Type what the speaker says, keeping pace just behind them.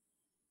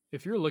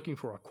If you're looking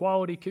for a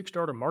quality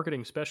Kickstarter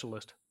marketing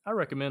specialist, I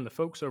recommend the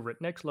folks over at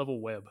Next Level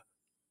Web.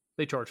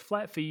 They charge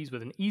flat fees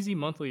with an easy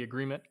monthly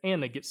agreement,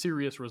 and they get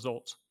serious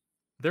results.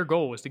 Their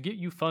goal is to get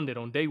you funded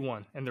on day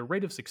one, and their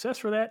rate of success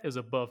for that is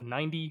above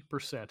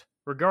 90%,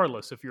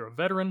 regardless if you're a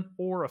veteran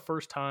or a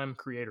first-time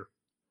creator.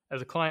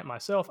 As a client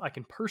myself, I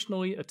can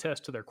personally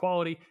attest to their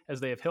quality,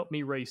 as they have helped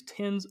me raise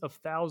tens of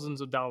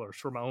thousands of dollars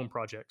for my own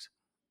projects.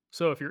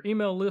 So if your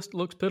email list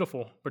looks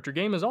pitiful, but your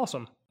game is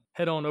awesome,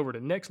 head on over to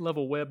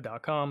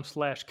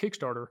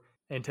nextlevelweb.com/Kickstarter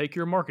and take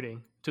your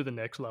marketing to the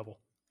next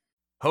level.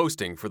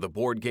 Hosting for the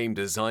Board Game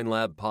Design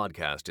Lab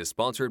podcast is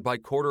sponsored by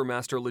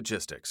Quartermaster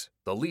Logistics,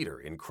 the leader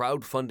in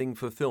crowdfunding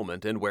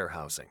fulfillment and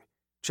warehousing.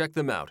 Check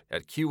them out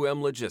at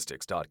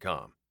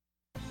qmlogistics.com.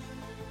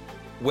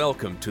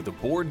 Welcome to the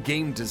Board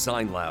Game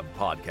Design Lab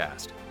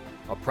podcast,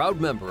 a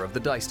proud member of the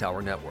Dice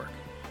Tower Network.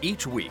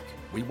 Each week,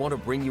 we want to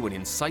bring you an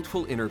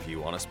insightful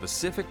interview on a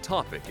specific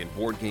topic in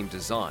board game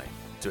design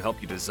to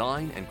help you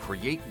design and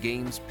create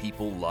games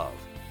people love.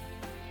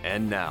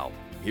 And now,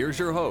 here's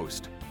your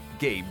host,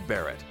 Gabe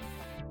Barrett.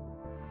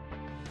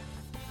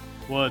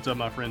 What's up,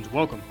 my friends?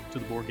 Welcome to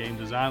the Board Game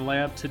Design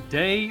Lab.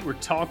 Today, we're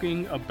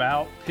talking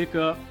about pick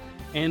up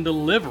and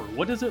deliver.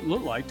 What does it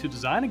look like to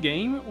design a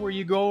game where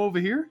you go over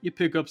here, you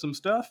pick up some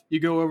stuff, you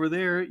go over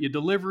there, you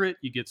deliver it,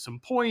 you get some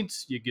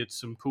points, you get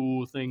some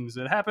cool things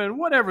that happen,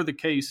 whatever the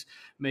case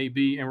may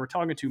be. And we're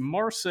talking to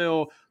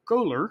Marcel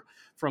Kohler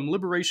from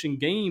Liberation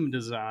Game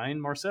Design.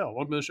 Marcel,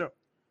 welcome to the show.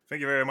 Thank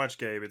you very much,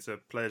 Gabe. It's a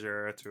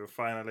pleasure to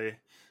finally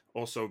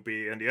also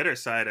be on the other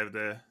side of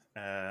the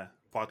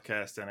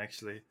podcast and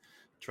actually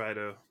try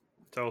to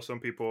tell some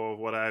people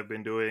what I've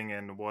been doing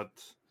and what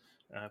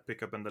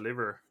pick up and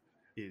deliver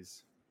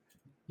is.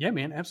 Yeah,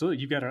 man, absolutely.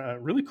 You've got a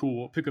really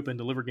cool pick up and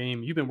deliver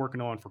game you've been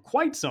working on for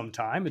quite some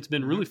time. It's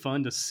been really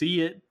fun to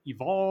see it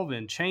evolve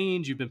and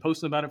change. You've been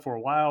posting about it for a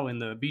while in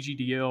the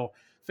BGDL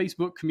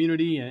Facebook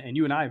community, and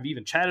you and I have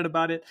even chatted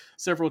about it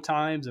several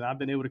times, and I've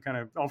been able to kind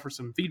of offer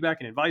some feedback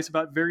and advice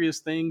about various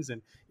things.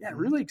 And yeah,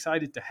 really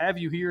excited to have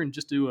you here and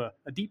just do a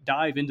deep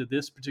dive into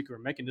this particular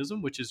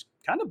mechanism, which has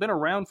kind of been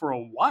around for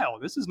a while.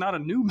 This is not a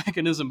new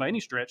mechanism by any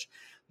stretch,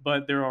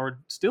 but there are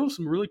still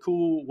some really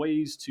cool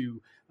ways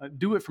to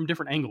do it from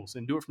different angles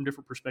and do it from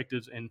different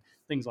perspectives and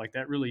things like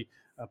that. Really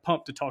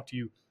pumped to talk to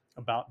you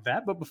about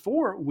that. But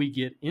before we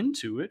get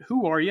into it,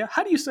 who are you?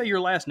 How do you say your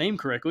last name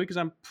correctly? Because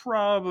I'm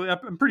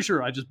pretty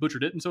sure I just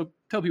butchered it. And so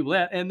tell people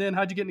that. And then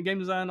how'd you get into game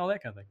design and all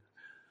that kind of thing?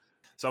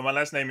 So my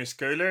last name is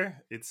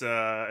Kohler. It's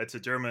a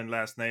German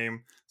last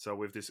name, so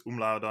with this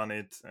umlaut on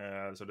it,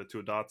 so the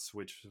two dots,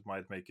 which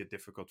might make it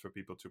difficult for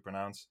people to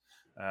pronounce.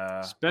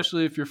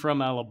 Especially if you're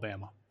from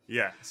Alabama.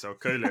 Yeah, so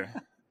Kohler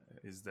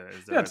is the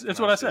it's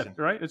what I said,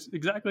 right? It's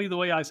exactly the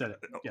way I said it.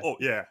 Yeah. Oh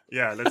yeah.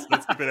 Let's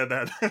keep it at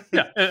that.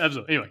 Yeah,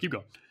 absolutely. Anyway, keep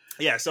going.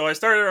 Yeah, so I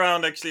started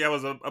around, actually, I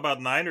was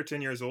about 9 or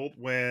 10 years old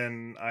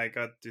when I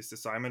got this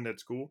assignment at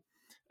school,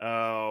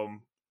 and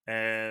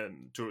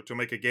to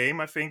make a game,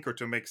 I think, or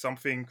to make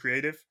something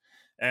creative.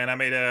 And I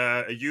made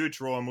a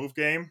huge roll and move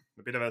game,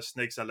 a bit of a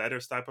snakes and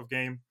ladders type of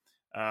game,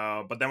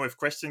 but then with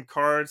question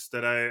cards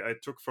that I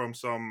took from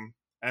some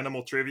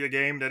animal trivia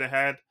game that I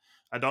had.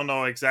 I don't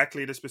know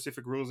exactly the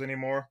specific rules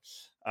anymore.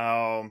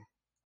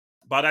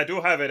 But I do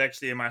have it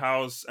actually in my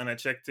house, and I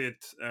checked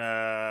it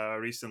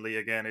recently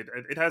again.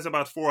 It has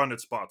about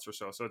 400 spots or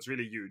so it's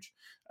really huge.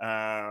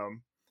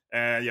 And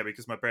yeah,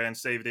 because my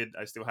parents saved it,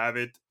 I still have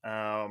it.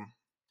 And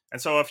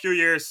so a few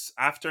years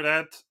after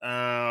that,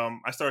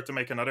 I started to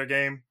make another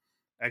game.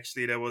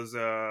 Actually, there was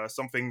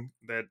something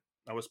that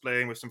I was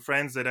playing with some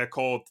friends that I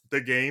called The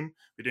Game.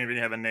 We didn't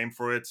really have a name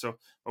for it, so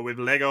with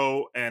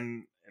Lego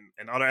and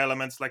other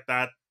elements like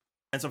that.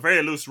 And some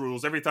very loose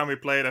rules. Every time we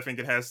played, I think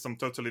it has some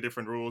totally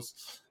different rules.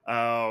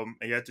 And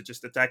you had to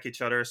just attack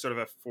each other, sort of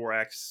a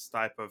 4X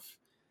type of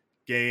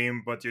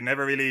game. But we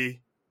never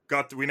really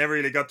got to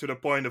the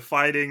point of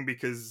fighting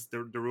because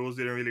the rules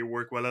didn't really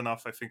work well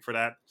enough, I think, for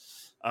that.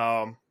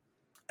 And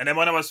then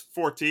when I was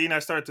 14, I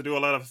started to do a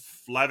lot of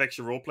live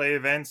action roleplay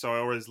events. So I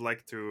always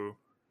like to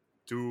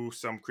do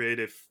some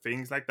creative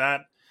things like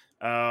that.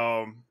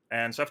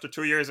 And so after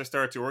 2 years, I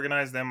started to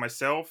organize them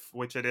myself,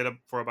 which I did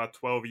for about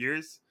 12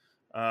 years.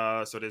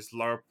 So this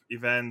LARP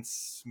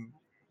events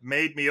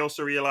made me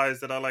also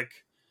realize that I like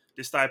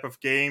this type of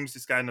games,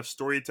 this kind of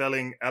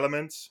storytelling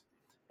elements.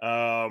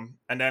 And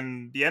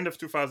then the end of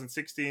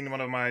 2016, one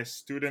of my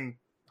student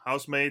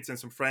housemates and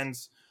some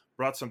friends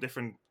brought some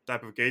different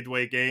type of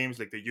gateway games,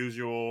 like the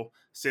usual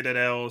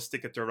Citadel,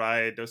 Ticket to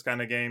Ride, those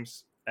kind of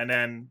games. And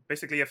then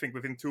basically, I think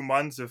within 2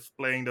 months of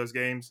playing those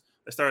games,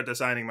 I started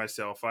designing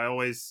myself. I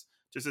always,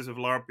 just as with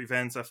LARP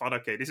events, I thought,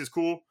 okay, this is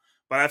cool,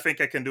 but I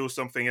think I can do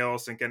something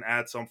else and can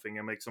add something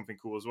and make something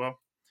cool as well.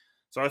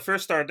 So I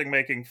first started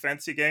making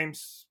fantasy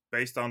games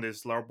based on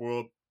this LARP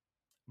world.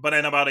 But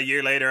then about a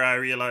year later, I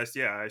realized,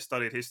 I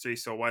studied history,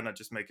 so why not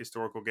just make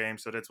historical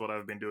games? So that's what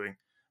I've been doing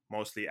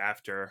mostly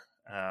after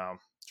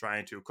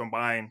trying to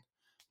combine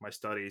my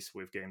studies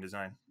with game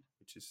design,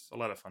 which is a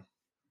lot of fun.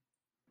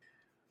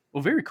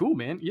 Well, very cool,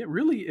 man. Yeah,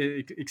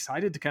 really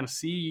excited to kind of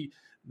see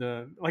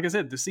like I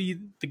said, to see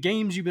the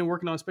games you've been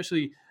working on,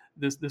 especially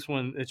this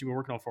one that you've been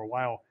working on for a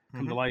while,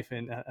 come to life.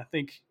 And I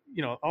think,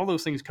 all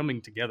those things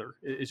coming together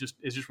is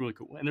just really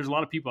cool. And there's a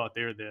lot of people out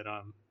there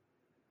that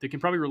that can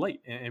probably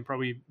relate and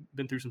probably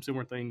been through some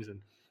similar things.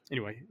 And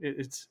anyway,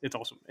 it's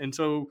awesome. And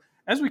so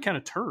as we kind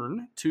of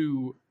turn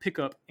to pick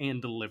up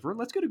and deliver,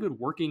 let's get a good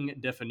working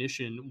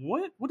definition.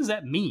 What does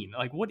that mean?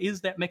 Like, what is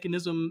that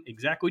mechanism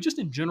exactly, just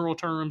in general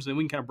terms? And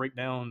we can kind of break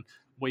down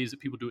ways that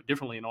people do it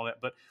differently and all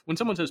that. But when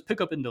someone says pick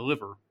up and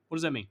deliver, what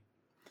does that mean?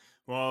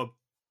 Well,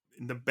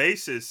 in the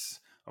basis,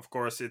 of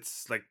course,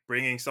 it's like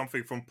bringing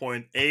something from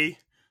point A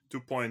to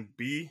point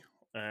B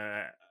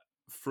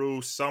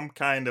through some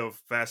kind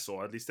of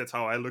vessel. At least that's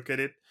how I look at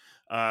it.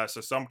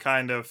 So some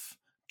kind of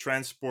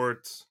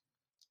transport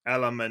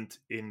element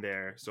in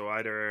there. So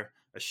either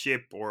a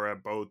ship or a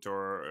boat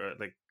or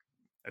like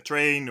a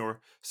train or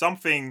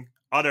something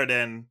other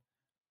than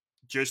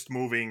just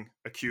moving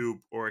a cube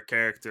or a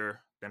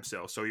character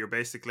themselves. So you're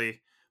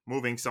basically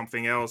moving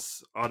something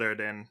else other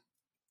than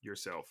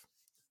yourself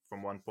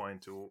from one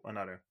point to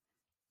another.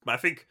 But I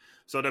think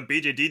so the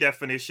BJD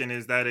definition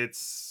is that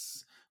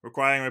it's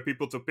requiring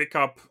people to pick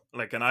up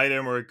like an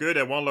item or a good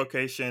at one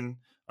location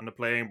on the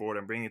playing board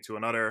and bring it to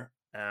another.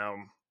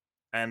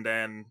 And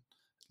then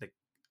the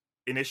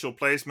initial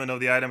placement of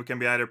the item can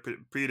be either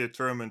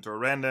predetermined or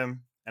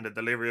random, and the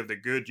delivery of the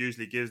good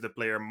usually gives the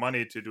player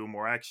money to do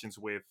more actions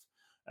with.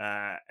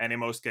 And in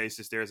most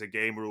cases, there's a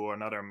game rule or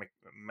another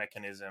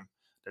mechanism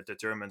that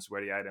determines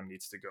where the item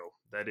needs to go.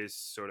 That is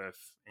sort of,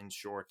 in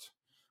short,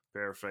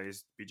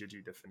 paraphrased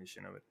BJG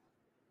definition of it.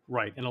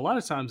 Right. And a lot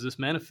of times this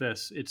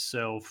manifests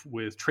itself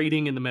with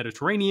trading in the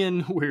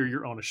Mediterranean, where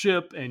you're on a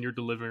ship and you're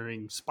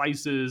delivering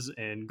spices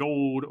and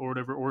gold or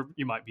whatever, or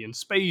you might be in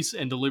space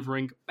and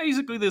delivering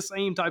basically the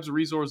same types of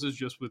resources,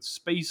 just with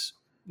space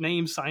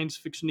names, science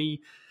fiction-y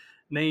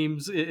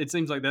names. It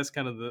seems like that's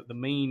kind of the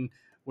main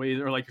way,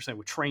 or like you're saying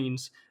with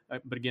trains.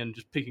 But again,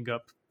 just picking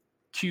up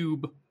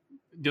cube,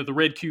 the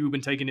red cube,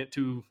 and taking it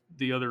to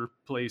the other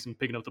place and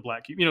picking up the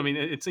black cube.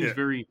 It seems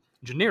very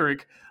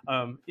generic.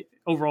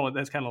 Overall,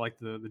 that's kind of like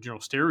the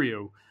general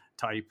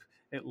stereotype,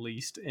 at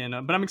least. And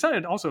but I'm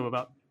excited also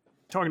about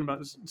talking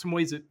about some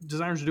ways that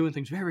designers are doing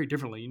things very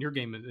differently. And your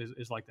game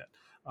is like that,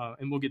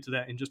 and we'll get to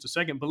that in just a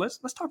second. But let's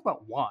talk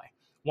about why.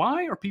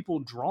 Why are people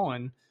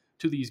drawn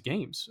to these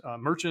games?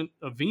 Merchant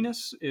of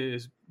Venus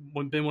is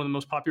been one of the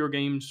most popular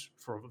games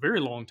for a very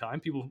long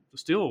time. People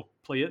still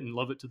play it and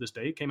love it to this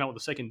day. It came out with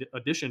a second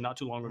edition not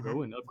too long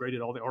ago and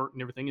upgraded all the art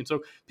and everything. And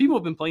so people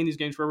have been playing these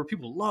games forever.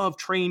 People love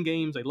train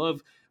games. They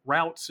love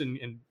routes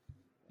and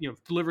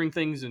delivering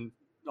things and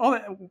all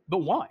that. But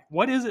why?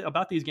 What is it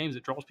about these games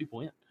that draws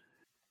people in?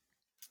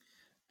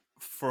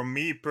 For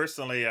me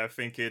personally, I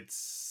think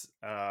it's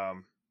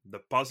the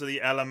puzzly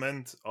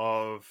element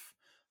of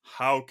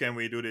how can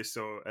we do this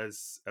so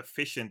as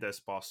efficient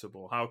as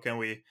possible? How can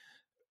we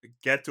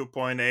get to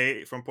point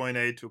A, from point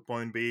A to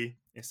point B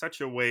in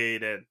such a way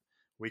that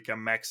we can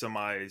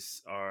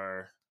maximize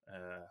our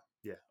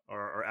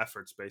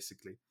efforts,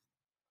 basically.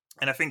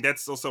 And I think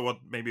that's also what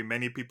maybe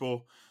many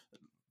people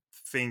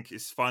think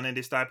is fun in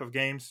this type of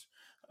games,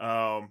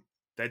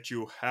 that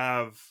you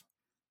have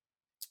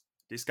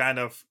this kind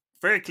of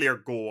very clear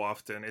goal.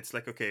 Often it's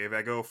like, okay, if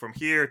I go from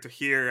here to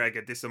here, I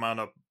get this amount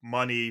of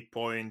money,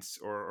 points,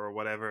 or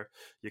whatever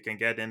you can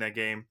get in a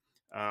game.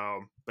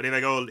 But if I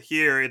go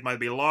here, it might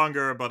be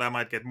longer, but I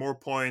might get more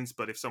points.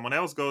 But if someone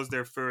else goes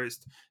there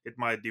first, it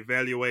might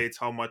devaluate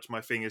how much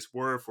my thing is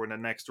worth, or in the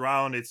next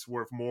round, it's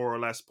worth more or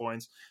less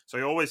points. So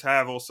you always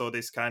have also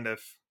this kind of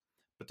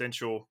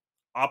potential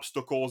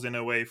obstacles in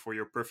a way for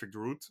your perfect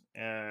route,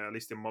 at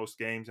least in most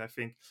games, I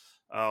think.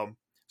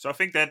 So I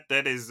think that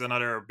is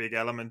another big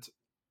element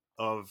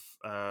of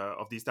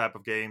these type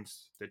of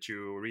games, that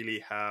you really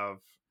have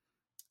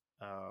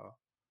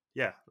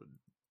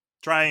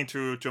trying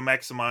to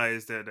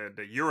maximize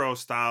the Euro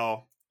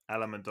style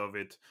element of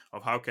it,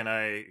 of how can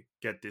I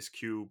get this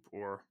cube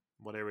or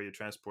whatever you're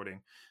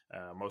transporting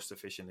most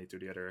efficiently to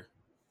the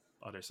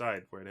other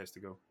side where it has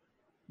to go.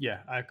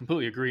 Yeah, I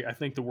completely agree. I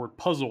think the word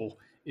puzzle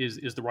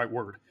is the right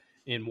word,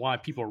 and why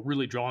people are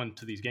really drawn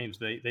to these games.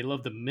 They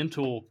love the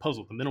mental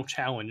puzzle, the mental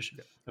challenge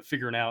of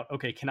figuring out,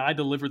 okay, can I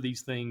deliver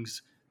these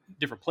things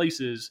different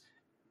places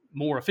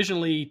more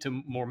efficiently to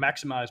more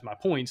maximize my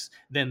points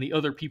than the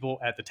other people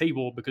at the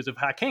table? Because if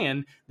I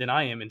can, then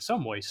I am in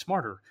some way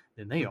smarter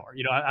than they are.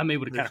 I'm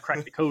able to kind of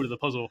crack the code of the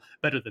puzzle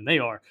better than they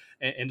are.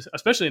 And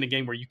especially in a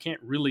game where you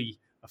can't really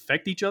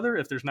affect each other,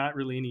 if there's not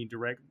really any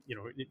direct,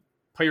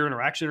 player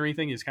interaction or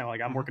anything. It's kind of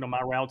like I'm working on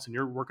my routes and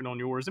you're working on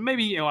yours. And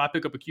maybe, I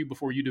pick up a cube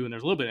before you do and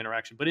there's a little bit of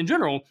interaction. But in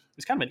general,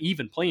 it's kind of an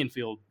even playing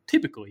field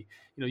typically.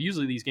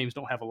 Usually these games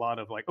don't have a lot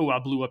of like, oh, I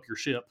blew up your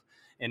ship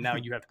and now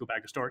you have to go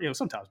back to start,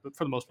 sometimes, but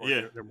for the most part,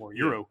 they're more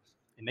Euro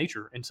in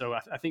nature. And so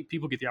I think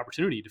people get the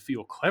opportunity to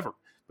feel clever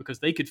because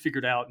they could figure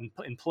it out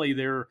and play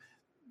their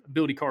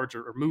ability cards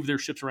or move their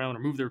ships around or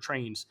move their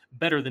trains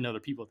better than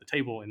other people at the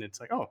table. And it's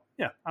like, oh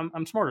yeah,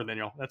 I'm smarter than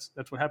y'all. That's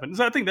what happened.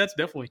 So I think that's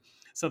definitely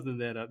something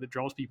that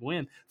draws people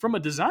in. From a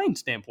design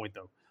standpoint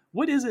though,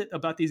 what is it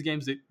about these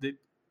games that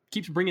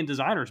keeps bringing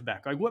designers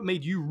back. Like, what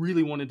made you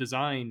really want to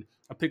design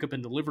a pick up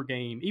and deliver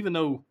game, even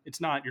though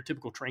it's not your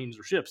typical trains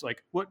or ships?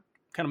 Like, what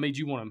kind of made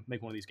you want to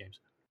make one of these games?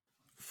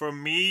 For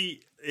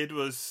me, it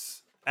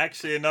was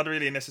actually not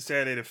really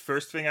necessarily the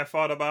first thing I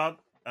thought about.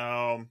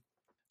 The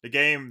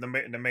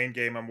main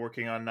game I'm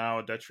working on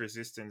now, Dutch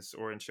Resistance: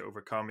 Orange to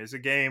Overcome, is a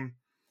game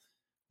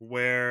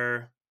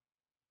where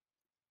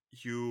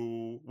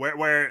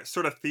where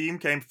sort of theme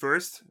came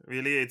first.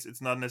 Really,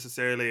 it's not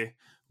necessarily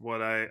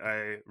what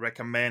I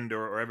recommend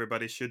or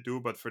everybody should do,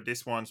 but for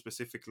this one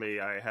specifically,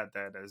 I had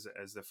that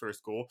as the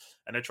first goal,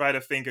 and I try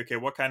to think, okay,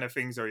 what kind of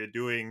things are you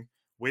doing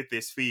with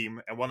this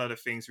theme? And one of the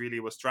things really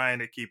was trying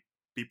to keep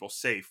people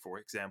safe, for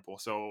example.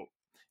 So,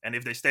 and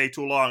if they stay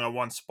too long at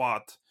one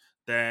spot,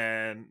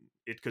 then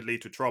it could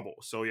lead to trouble.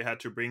 So you had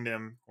to bring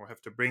them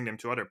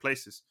to other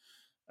places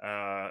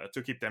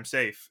to keep them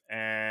safe.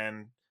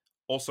 And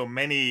also,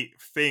 many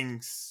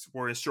things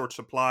were in short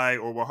supply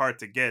or were hard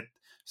to get.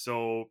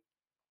 So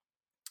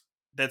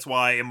that's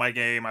why in my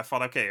game I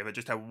thought, okay, if I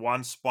just have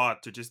one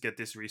spot to just get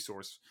this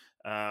resource,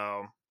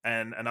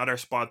 and another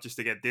spot just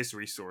to get this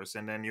resource,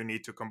 and then you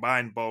need to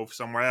combine both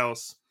somewhere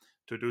else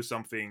to do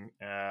something,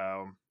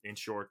 in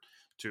short,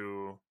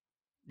 to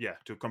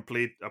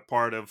complete a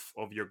part of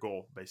your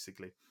goal,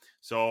 basically.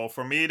 So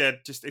for me,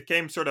 that just, it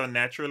came sort of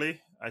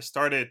naturally. I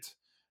started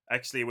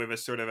actually with a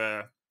sort of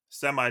a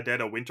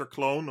semi-data winter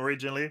clone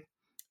originally,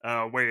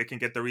 where you can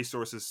get the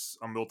resources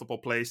on multiple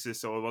places.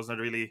 So it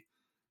wasn't really,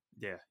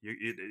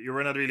 you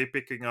were not really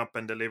picking up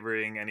and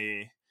delivering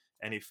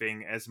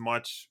anything as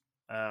much.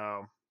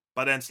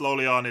 But then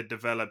slowly on, it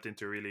developed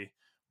into really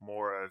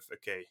more of,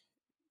 okay,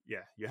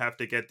 you have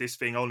to get this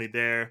thing only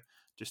there,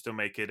 just to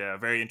make it a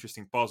very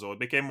interesting puzzle. It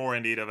became more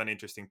indeed of an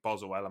interesting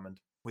puzzle element,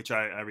 which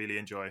I really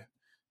enjoy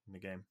in the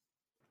game.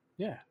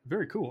 Yeah,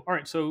 very cool. All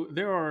right, so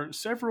there are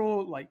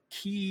several like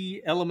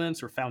key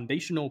elements or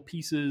foundational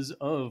pieces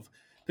of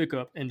pick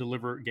up and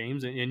deliver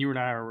games, and you and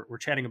I were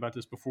chatting about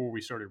this before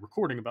we started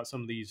recording about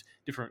some of these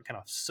different kind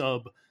of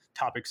sub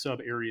topics, sub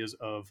areas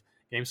of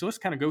games. So let's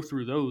kind of go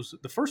through those.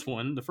 The first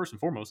and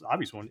foremost, the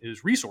obvious one,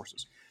 is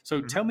resources. So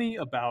tell me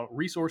about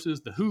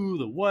resources, the who,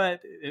 the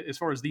what, as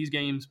far as these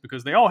games,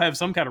 because they all have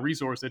some kind of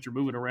resource that you're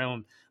moving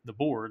around the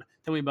board.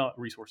 Tell me about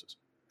resources.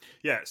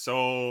 Yeah,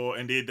 so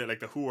indeed, like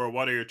the who or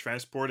what are you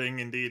transporting,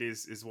 indeed,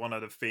 is one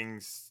of the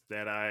things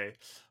that I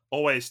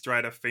always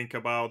try to think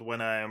about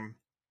when I'm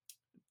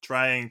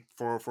trying,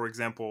 for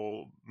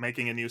example,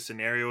 making a new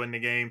scenario in the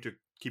game, to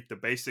keep the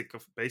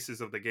basis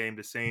of the game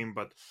the same,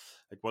 but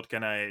like, what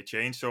can I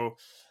change? So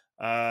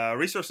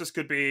resources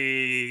could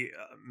be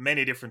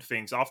many different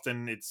things.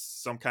 Often it's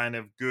some kind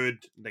of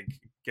good, like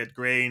get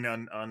grain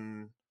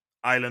on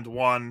island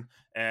 1,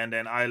 and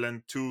then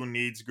island 2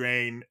 needs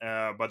grain,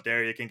 but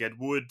there you can get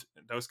wood.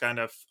 Those kind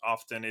of,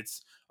 often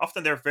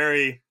they're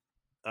very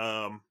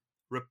how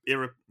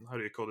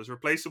do you call this,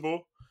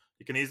 replaceable.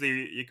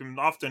 You can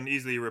often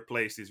easily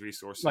replace these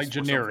resources, like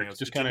generic,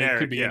 just kind of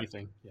could be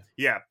anything.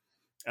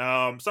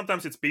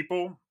 Sometimes it's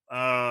people,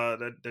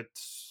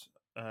 that's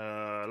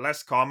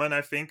less common,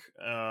 I think,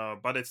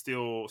 but it's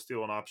still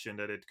an option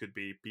that it could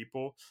be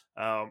people.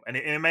 And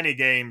in many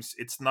games,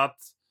 it's not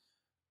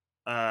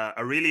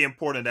a really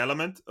important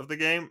element of the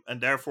game,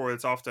 and therefore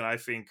it's often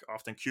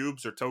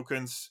cubes or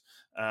tokens,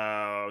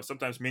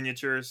 sometimes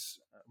miniatures,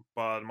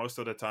 but most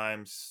of the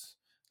times,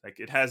 like,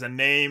 it has a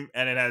name,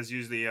 and it has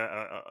usually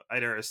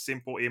either a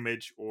simple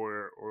image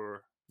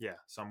or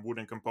some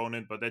wooden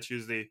component, but that's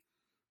usually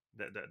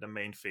the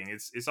main thing.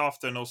 It's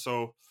often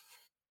also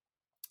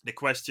the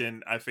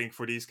question, I think,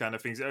 for these kind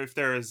of things, if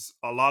there is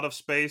a lot of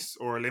space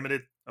or a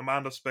limited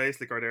amount of space,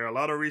 like, are there a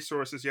lot of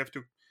resources you have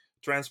to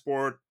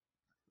transport,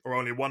 or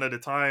only one at a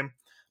time?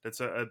 That's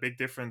a big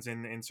difference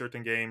in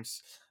certain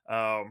games.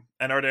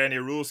 And are there any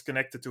rules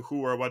connected to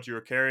who or what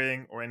you're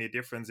carrying, or any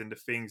difference in the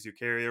things you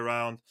carry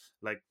around?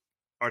 Like,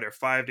 are there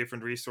 5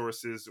 different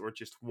resources or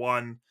just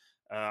one?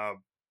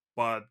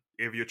 But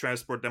if you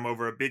transport them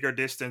over a bigger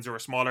distance or a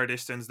smaller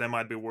distance, they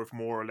might be worth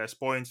more or less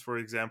points, for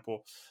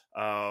example.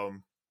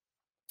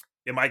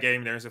 In my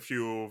game, there's a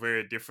few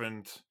very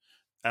different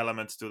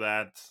elements to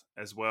that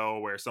as well,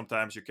 where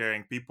sometimes you're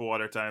carrying people,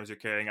 other times you're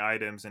carrying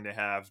items, and they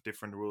have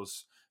different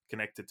rules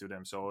connected to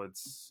them. So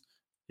it's,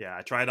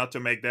 I try not to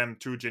make them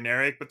too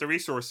generic, but the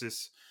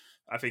resources,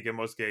 I think, in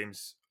most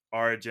games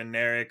are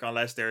generic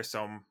unless there's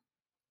some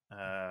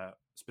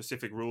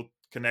specific rule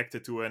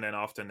connected to it, and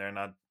often they're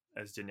not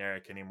as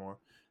generic anymore.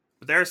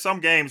 But there are some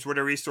games where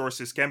the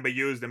resources can be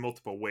used in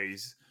multiple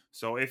ways.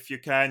 So if you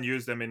can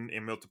use them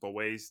in multiple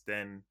ways,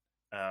 then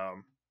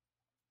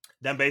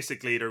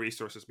basically the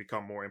resources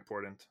become more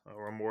important,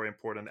 or a more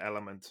important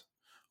element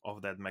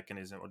of that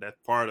mechanism, or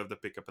that part of the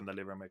pick up and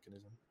deliver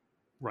mechanism.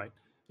 Right.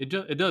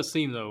 It does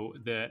seem, though,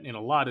 that in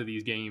a lot of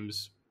these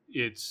games,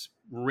 it's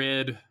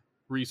red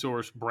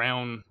resource,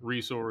 brown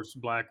resource,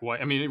 black,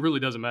 white. I mean, it really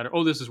doesn't matter.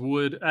 Oh, this is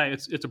wood.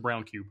 It's a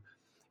brown cube.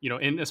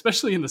 And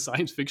especially in the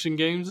science fiction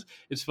games,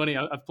 it's funny.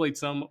 I've played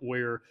some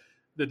where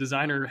the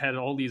designer had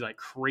all these like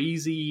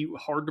crazy,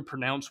 hard to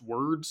pronounce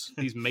words,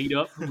 these made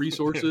up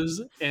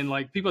resources, and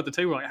like people at the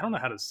table were like, I don't know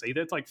how to say that.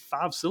 It's like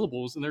 5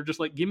 syllables, and they're just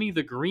like, give me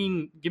 3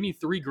 greens, give me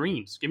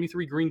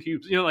 3 green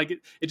cubes. Like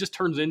it just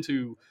turns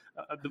into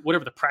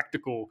whatever the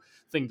practical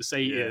thing to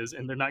say is,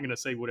 and they're not going to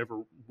say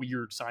whatever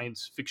weird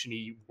science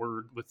fiction-y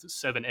word with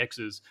 7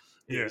 X's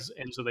is,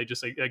 and so they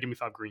just say, give me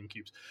 5 green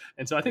cubes.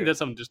 And so I think that's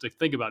something just to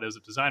think about as a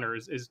designer.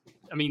 Is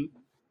I mean,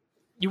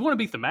 you want to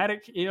be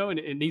thematic, and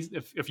it needs,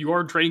 if you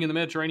are trading in the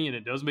Mediterranean,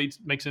 it does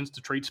make sense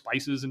to trade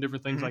spices and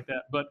different things like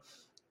that. But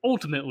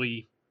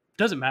ultimately,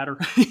 doesn't matter,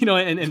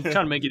 and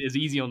try to make it as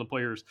easy on the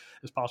players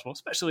as possible,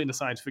 especially in a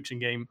science fiction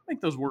game.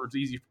 Make those words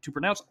easy to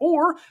pronounce,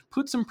 or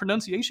put some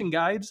pronunciation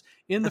guides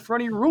in the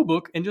front of your rule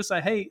book and just say,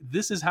 hey,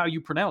 this is how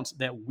you pronounce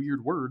that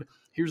weird word.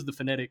 Here's the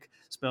phonetic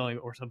spelling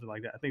or something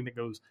like that. I think that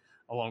goes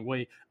a long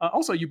way.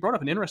 Also, you brought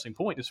up an interesting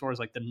point as far as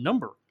like the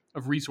number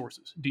of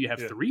resources. Do you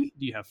have 3?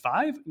 Do you have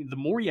 5? The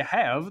more you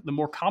have, the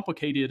more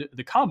complicated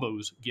the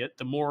combos get,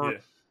 the more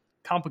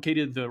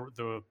complicated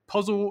the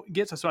puzzle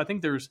gets. So I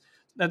think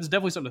that's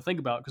definitely something to think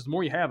about, because the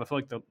more you have, I feel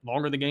like the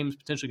longer the game's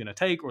potentially going to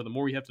take, or the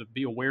more you have to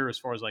be aware as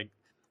far as like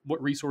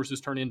what resources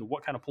turn into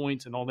what kind of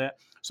points and all that.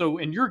 So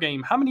in your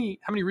game, how many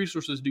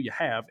resources do you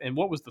have, and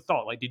what was the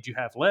thought? Like, did you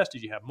have less?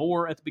 Did you have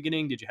more at the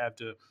beginning? Did you have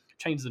to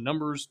change the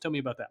numbers? Tell me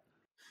about that.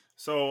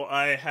 So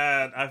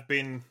I've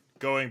been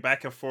going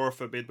back and forth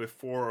a bit with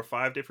 4 or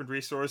 5 different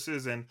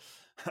resources, and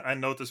I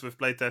notice with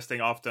playtesting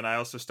often I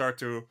also start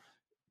to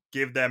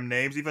give them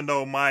names, even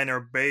though mine are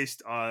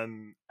based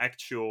on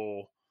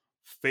actual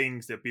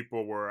things that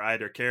people were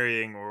either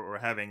carrying or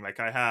having. Like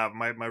I have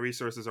my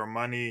resources are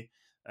money,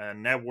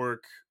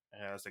 network,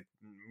 it's like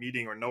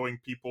meeting or knowing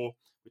people,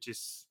 which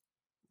is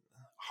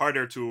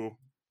harder to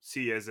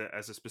see as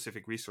a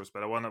specific resource,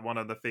 but one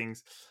of the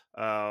things.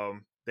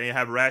 Then you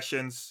have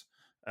rations,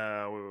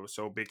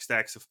 so big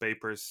stacks of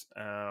papers,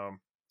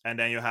 and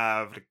then you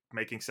have like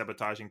making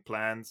sabotaging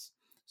plans.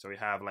 So you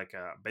have like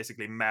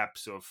basically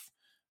maps of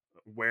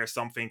where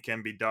something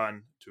can be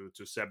done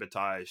to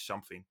sabotage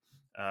something.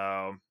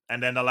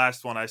 And then the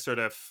last one I sort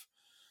of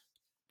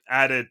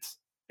added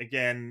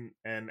again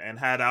and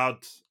had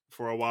out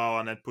for a while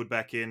and then put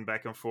back and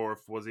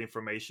forth was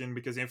information,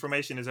 because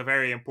information is a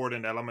very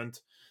important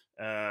element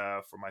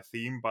for my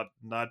theme, but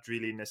not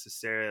really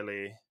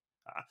necessarily.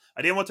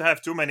 I didn't want to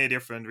have too many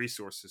different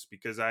resources,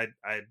 because I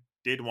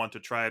did want to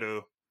try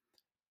to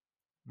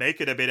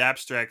make it a bit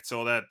abstract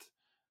so that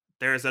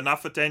there's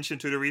enough attention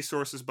to the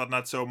resources, but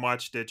not so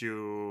much that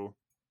you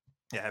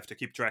have to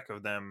keep track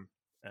of them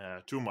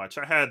too much.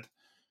 I had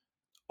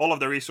all of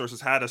the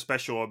resources had a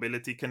special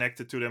ability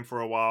connected to them for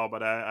a while,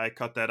 but I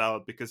cut that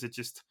out because it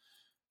just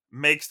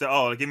makes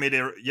give me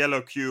the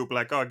yellow cube,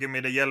 like, give me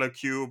the yellow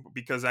cube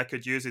because I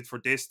could use it for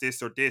this,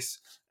 or this.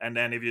 And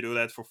then if you do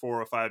that for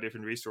 4 or 5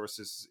 different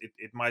resources,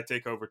 it might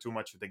take over too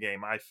much of the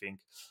game, I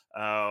think,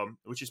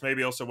 which is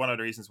maybe also one of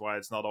the reasons why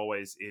it's not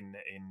always in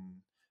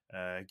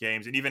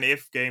games. And even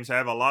if games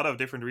have a lot of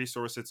different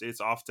resources, it's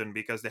often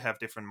because they have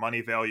different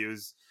money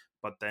values,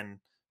 but then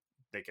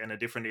they get a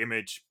different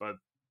image, but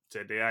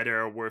they either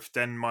are worth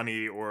 10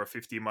 money or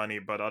 50 money,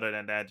 but other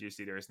than that,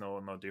 usually there's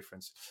no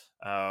difference.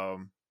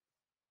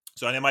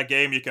 So in my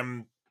game, you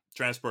can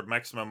transport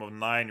maximum of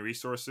 9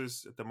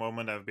 resources at the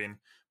moment. I've been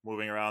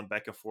moving around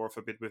back and forth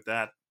a bit with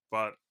that.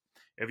 But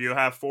if you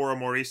have 4 or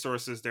more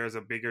resources, there's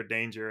a bigger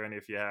danger. And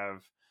if you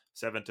have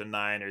 7 to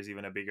 9, there's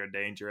even a bigger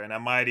danger. And I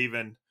might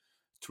even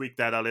tweak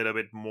that a little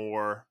bit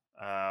more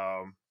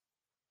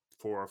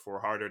for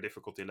harder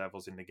difficulty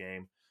levels in the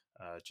game,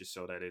 just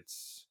so that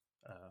it's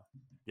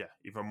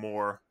even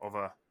more of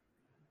a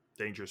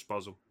dangerous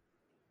puzzle.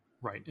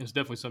 Right. It's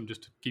definitely something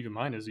just to keep in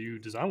mind as you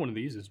design one of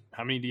these, is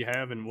how many do you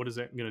have and what is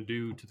that going to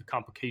do to the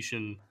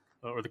complication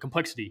or the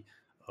complexity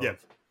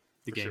of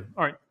the game. Sure.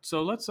 All right.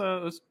 So let's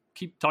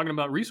keep talking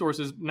about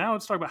resources. Now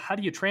let's talk about, how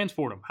do you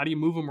transport them? How do you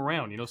move them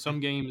around? Some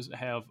games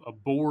have a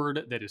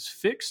board that is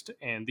fixed,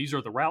 and these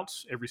are the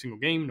routes every single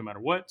game, no matter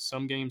what.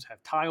 Some games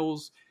have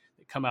tiles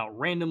that come out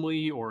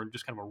randomly, or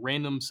just kind of a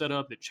random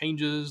setup that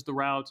changes the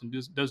routes and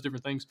does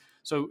different things.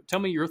 So tell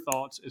me your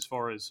thoughts as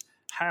far as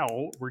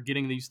how we're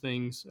getting these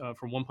things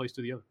from one place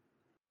to the other.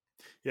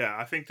 Yeah,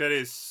 I think that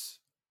is,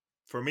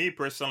 for me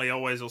personally,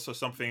 always also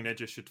something that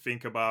you should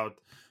think about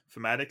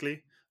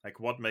thematically,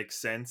 like what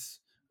makes sense.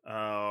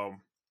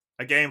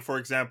 A game, for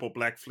example,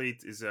 Black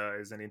Fleet is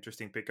an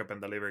interesting pick up and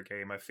deliver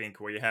game, I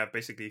think, where you have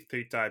basically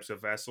 3 types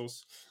of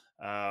vessels.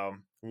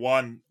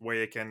 One where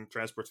you can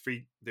transport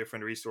 3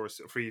 different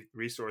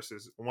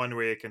resources. One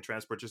where you can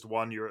transport just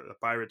one, a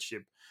pirate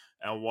ship,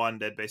 and one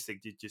that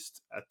basically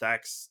just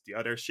attacks the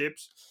other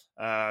ships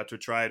to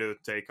try to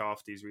take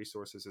off these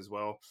resources as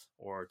well,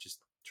 or just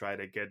try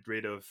to get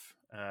rid of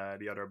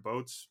the other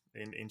boats.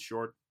 In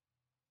short,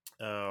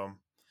 so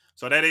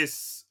that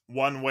is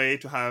one way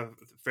to have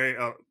very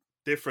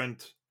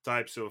different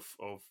types of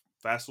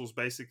vessels,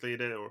 basically,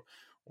 that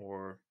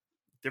or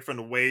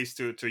different ways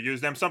to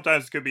use them.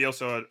 Sometimes it could be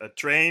also a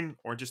train,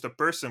 or just a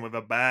person with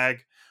a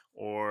bag,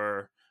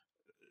 or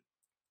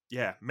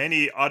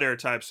many other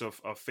types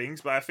of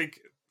things. But I think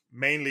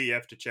mainly you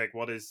have to check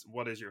what is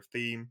your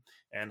theme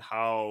and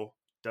how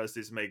does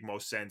this make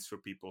most sense for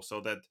people,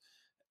 so that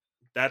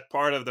that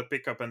part of the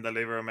pickup and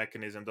deliver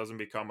mechanism doesn't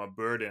become a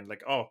burden.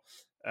 Like, oh,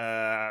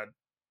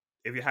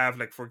 if you have,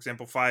 like, for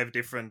example, 5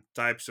 different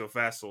types of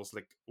vessels,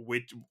 like,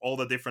 which all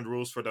the different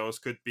rules for those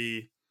could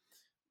be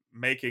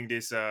making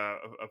this a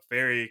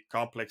very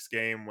complex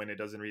game when it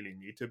doesn't really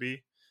need to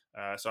be.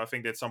 So I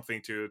think that's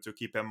something to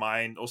keep in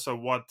mind. Also,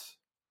 what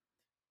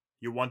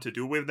you want to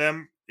do with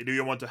them. Do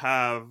you want to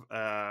have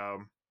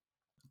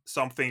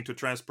something to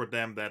transport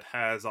them that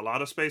has a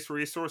lot of space for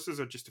resources,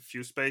 or just a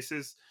few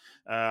spaces?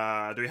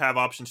 Do you have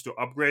options to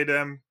upgrade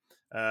them,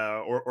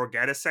 or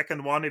get a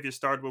second one if you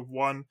start with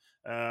one?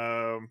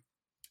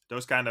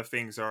 Those kind of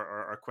things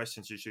are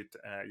questions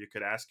you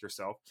could ask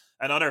yourself.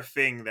 Another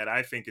thing that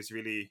I think is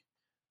really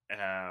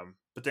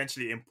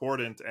potentially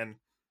important, and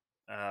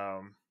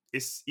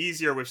is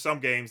easier with some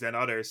games than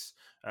others.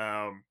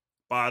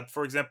 But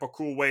for example,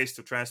 cool ways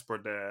to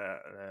transport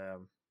the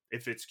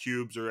if it's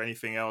cubes or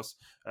anything else,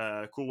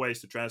 cool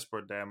ways to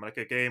transport them. Like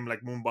a game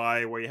like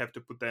Mumbai, where you have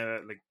to put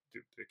the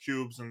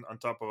cubes on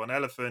top of an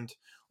elephant,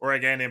 or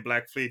again in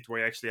Black Fleet, where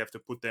you actually have to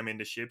put them in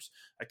the ships.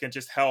 I can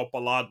just help a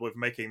lot with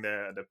making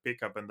the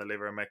pickup and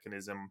deliver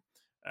mechanism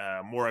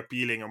more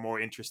appealing or more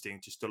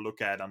interesting just to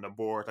look at on the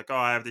board. Like, oh,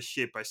 I have the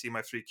ship, I see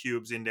my 3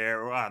 cubes in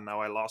there, or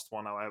now I lost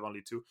one, now I have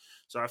only 2.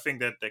 So I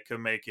think that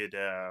can make it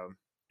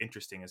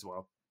interesting as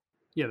well.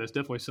 Yeah, that's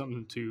definitely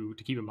something to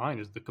keep in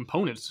mind is the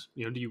components.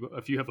 Do you,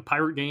 if you have a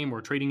pirate game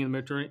or trading in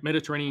the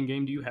Mediterranean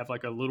game, do you have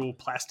like a little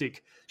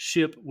plastic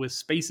ship with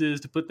spaces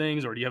to put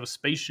things, or do you have a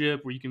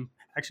spaceship where you can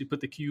actually put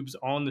the cubes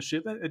on the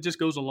ship? It just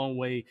goes a long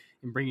way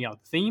in bringing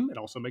out the theme. It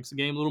also makes the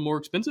game a little more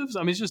expensive. So,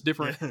 I mean, it's just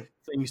different Yeah.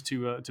 things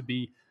to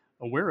be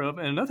aware of.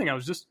 And another thing I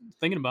was just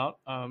thinking about,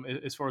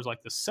 as far as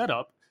like the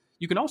setup,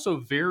 you can also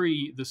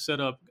vary the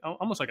setup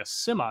almost like a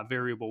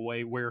semi-variable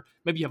way, where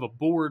maybe you have a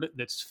board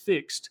that's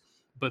fixed,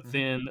 but Mhm.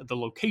 then the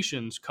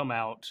locations come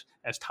out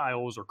as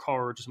tiles or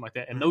cards or something like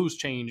that, and Mhm. those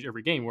change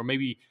every game. Where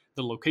maybe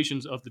the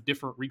locations of the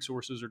different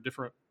resources or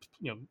different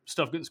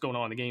stuff that's going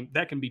on in the game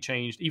that can be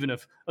changed, even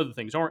if other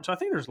things aren't. So I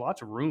think there's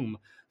lots of room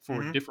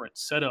for Mhm. different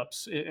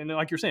setups, and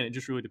like you're saying, it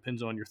just really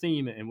depends on your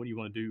theme and what you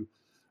want to do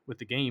with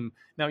the game.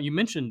 Now, you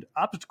mentioned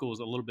obstacles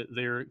a little bit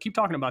there. Keep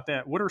talking about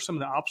that. What are some of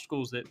the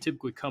obstacles that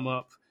typically come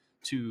up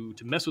to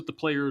mess with the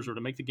players or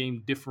to make the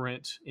game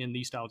different in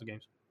these styles of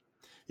games?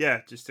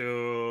 Yeah, just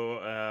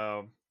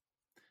to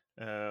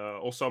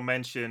also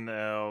mention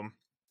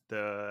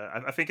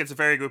I think it's a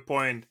very good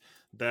point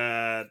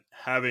that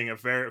having a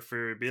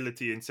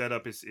variability in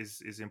setup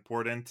is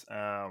important.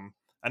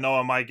 I know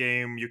in my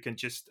game you can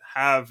just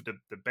have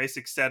the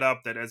basic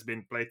setup that has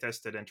been play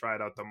tested and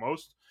tried out the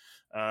most.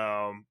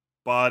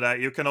 But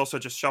you can also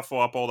just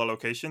shuffle up all the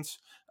locations,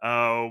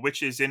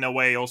 which is in a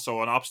way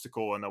also an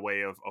obstacle in a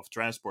way of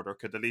transport, or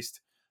could at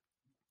least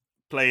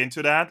play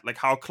into that. Like,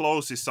 how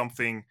close is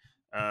something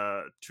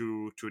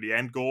to the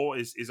end goal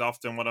is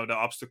often one of the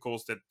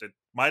obstacles that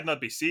might not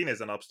be seen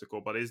as an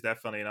obstacle, but is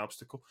definitely an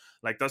obstacle.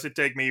 Like, does it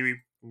take me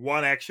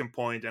one action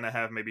point and I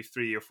have maybe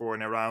 3 or 4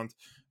 in a round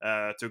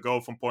to go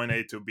from point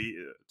A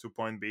to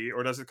point B,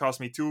 or does it cost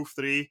me 2,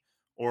 3,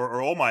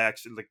 or all my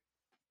action? Like,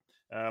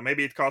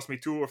 maybe it costs me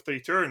 2 or 3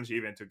 turns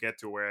even to get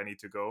to where I need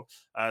to go.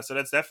 So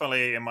that's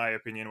definitely, in my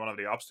opinion, one of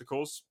the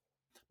obstacles.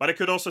 But it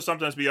could also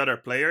sometimes be other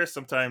players.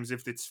 Sometimes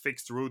if it's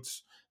fixed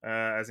routes,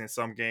 as in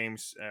some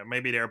games,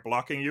 maybe they're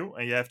blocking you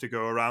and you have to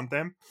go around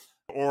them.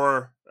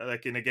 Or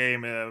like in a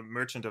game,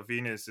 Merchant of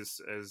Venus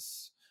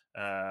has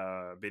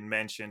been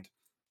mentioned.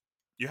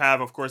 You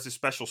have, of course, the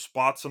special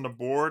spots on the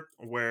board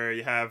where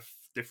you have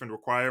different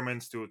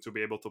requirements to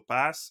be able to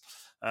pass.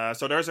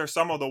 So those are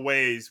some of the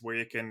ways where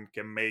you can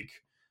make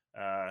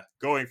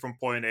going from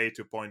point A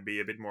to point B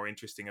a bit more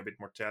interesting, a bit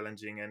more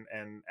challenging,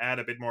 and add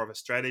a bit more of a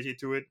strategy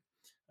to it.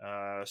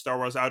 Star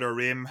Wars Outer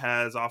Rim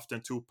has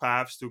often 2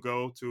 paths to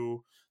go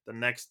to the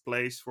next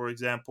place, for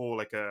example,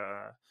 like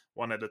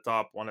one at the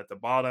top, one at the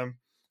bottom.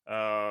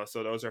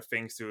 So those are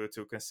things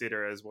to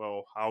consider as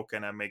well. How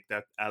can I make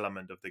that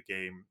element of the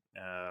game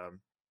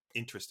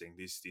interesting?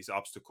 These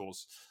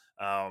obstacles.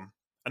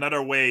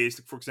 Another way is,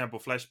 for example,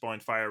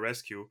 Flashpoint Fire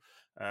Rescue.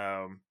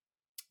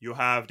 You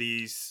have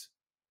these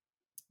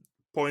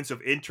points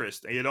of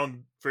interest, and you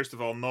don't first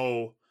of all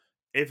know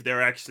if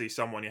they're actually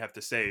someone you have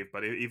to save.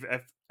 But if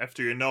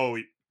after you know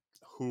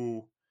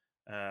who,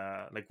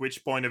 like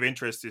which point of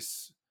interest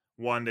is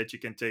one that you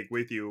can take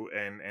with you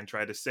and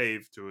try to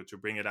save to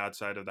bring it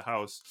outside of the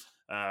house.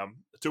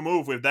 To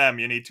move with them,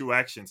 you need 2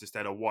 actions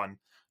instead of 1.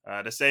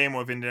 The same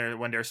within there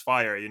when there's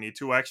fire, you need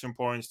 2 action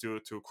points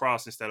to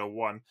cross instead of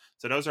 1.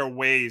 So those are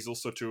ways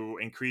also to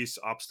increase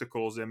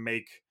obstacles and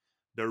make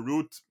the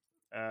route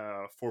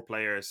for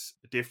players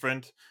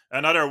different.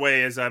 Another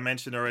way, as I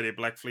mentioned already,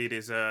 Black Fleet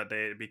is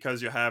they,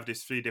 because you have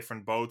these 3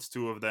 different boats,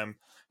 2 of them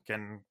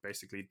can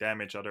basically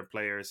damage other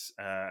players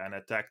and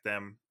attack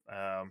them.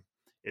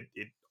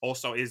 It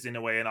also is in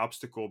a way an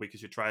obstacle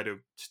because you try to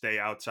stay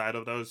outside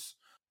of those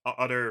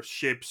other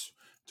ships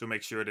to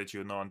make sure that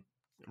you don't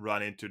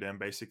run into them,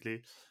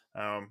 basically.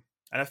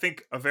 And I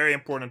think a very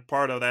important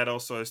part of that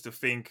also is to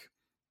think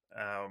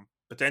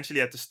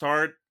potentially at the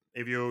start,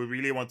 if you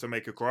really want to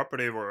make a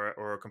cooperative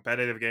or a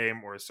competitive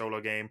game or a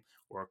solo game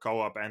or a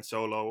co-op and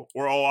solo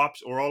or all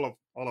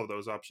of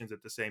those options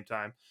at the same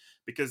time,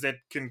 because that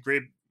can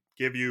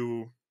give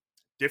you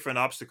different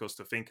obstacles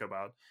to think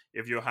about.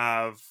 If you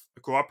have a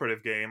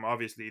cooperative game,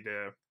 obviously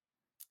the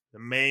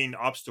main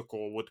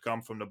obstacle would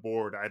come from the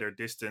board, either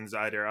distance,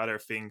 either other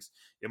things.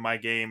 In my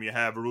game, you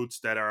have routes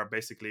that are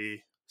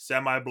basically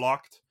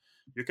semi-blocked.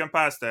 You can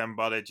pass them,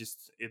 but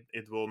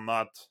it will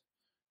not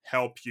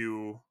help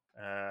you.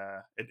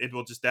 It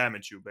will just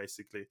damage you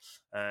basically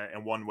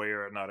in one way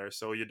or another.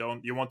 So you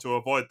want to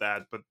avoid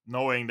that, but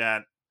knowing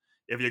that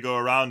if you go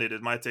around it,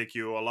 it might take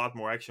you a lot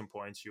more action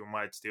points. You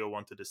might still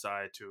want to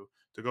decide to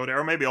go there,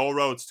 or maybe all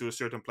roads to a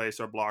certain place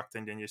are blocked,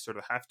 and then you sort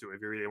of have to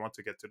if you really want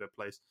to get to the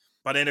place.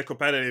 But in a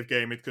competitive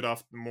game, it could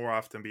more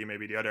often be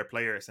maybe the other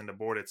players, and the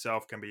board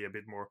itself can be a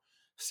bit more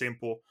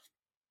simple.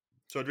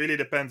 So it really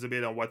depends a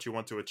bit on what you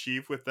want to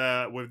achieve with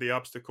the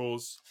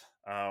obstacles.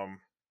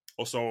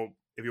 Also,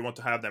 if you want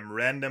to have them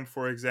random,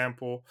 for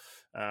example,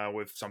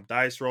 with some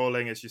dice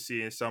rolling, as you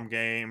see in some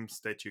games,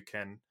 that you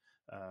can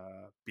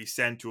be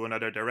sent to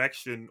another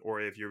direction,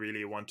 or if you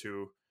really want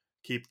to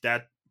keep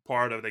that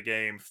part of the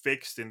game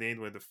fixed, indeed,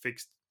 with the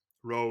fixed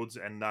roads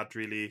and not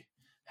really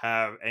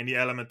have any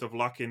element of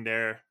luck in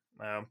there.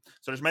 So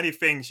there's many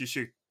things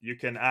you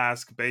can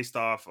ask based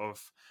off of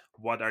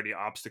what are the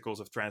obstacles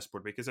of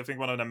transport, because I think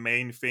one of the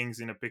main things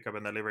in a pick up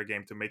and deliver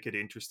game to make it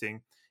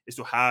interesting is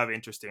to have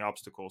interesting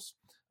obstacles.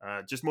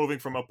 Just moving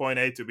from a point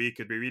A to B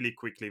could be really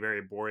quickly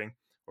very boring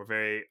or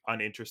very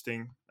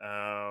uninteresting.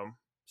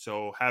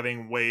 So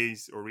having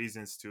ways or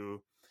reasons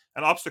to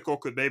an obstacle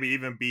could maybe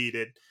even be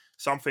that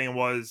something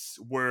was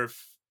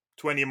worth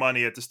 20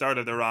 money at the start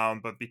of the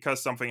round, but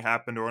because something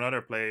happened or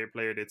another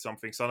player did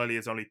something, suddenly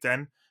it's only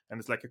 10, and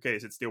it's like, okay,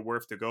 is it still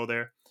worth to go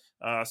there?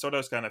 So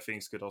those kind of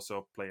things could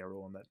also play a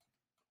role in that.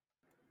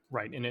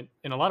 Right, and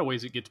in a lot of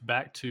ways, it gets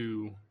back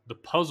to the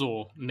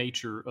puzzle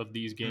nature of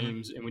these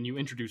games. Mm-hmm. And when you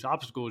introduce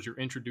obstacles, you're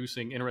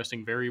introducing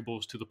interesting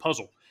variables to the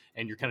puzzle,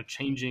 and you're kind of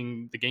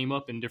changing the game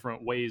up in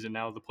different ways. And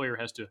now the player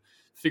has to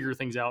figure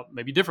things out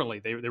maybe differently.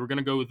 They were going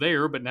to go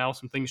there, but now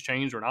some things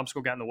changed, or an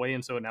obstacle got in the way,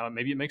 and so now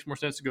maybe it makes more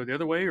sense to go the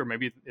other way, or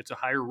maybe it's a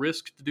higher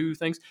risk to do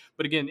things.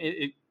 But again,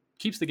 it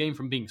keeps the game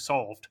from being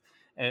solved.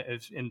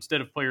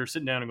 Instead of players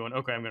sitting down and going,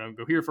 okay, I'm going to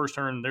go here first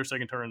turn, their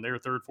second turn, their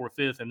third, fourth,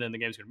 fifth, and then the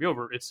game's going to be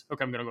over. It's,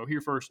 okay, I'm going to go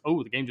here first.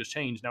 Oh, the game just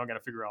changed. Now I got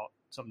to figure out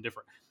something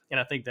different. And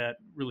I think that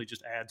really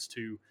just adds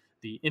to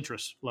the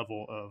interest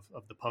level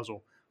of the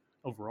puzzle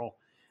overall.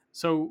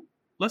 So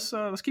let's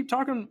keep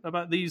talking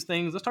about these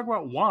things. Let's talk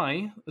about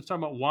why. Let's talk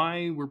about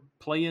why we're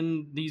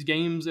playing these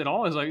games at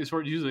all.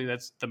 Usually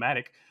that's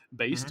thematic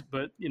based, mm-hmm.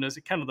 but it's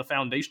kind of the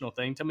foundational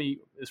thing. Tell me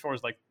as far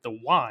as like the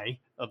why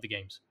of the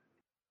games.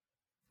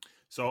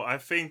 So I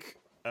think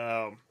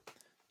the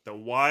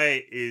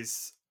why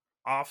is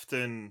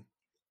often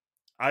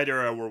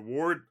either a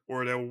reward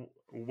or the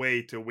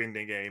way to win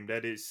the game.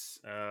 That is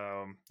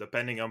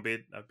depending a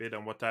bit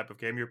on what type of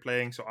game you're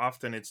playing. So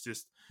often it's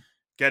just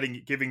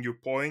giving you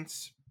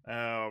points,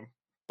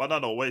 but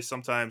not always.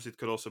 Sometimes it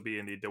could also be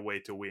indeed the way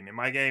to win. In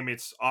my game,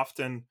 it's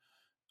often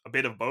a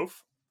bit of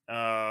both.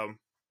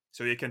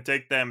 So you can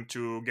take them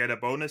to get a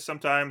bonus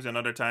sometimes, and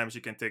other times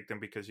you can take them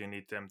because you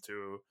need them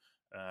to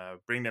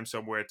bring them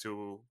somewhere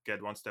to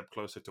get one step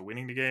closer to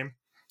winning the game.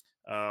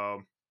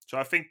 So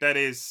I think that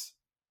is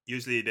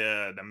usually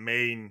the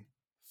main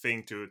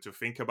thing to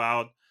think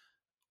about.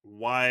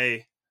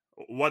 Why?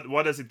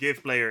 What does it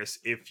give players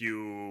if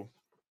you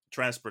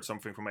transport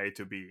something from A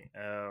to B?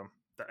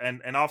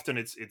 And often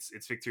it's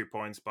victory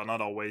points, but not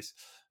always.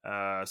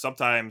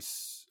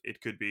 Sometimes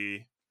it could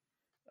be.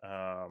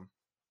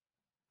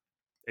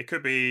 It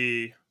could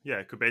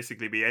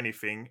basically be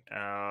anything.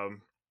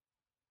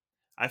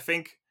 I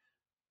think.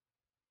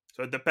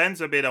 So it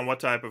depends a bit on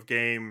what type of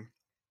game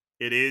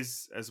it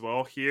is as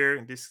well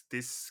here.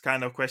 This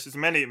kind of questions,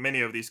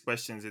 many of these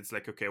questions, it's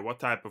like, okay, what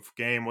type of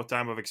game, what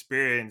type of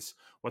experience,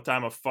 what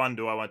type of fun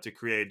do I want to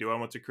create? Do I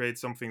want to create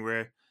something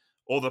where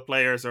all the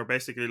players are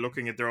basically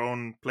looking at their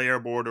own player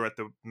board or at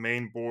the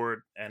main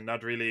board and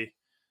not really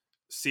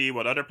see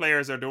what other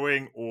players are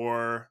doing?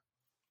 Or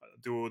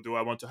do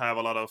I want to have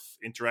a lot of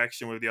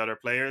interaction with the other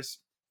players?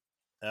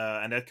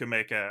 And that could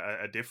make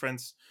a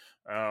difference.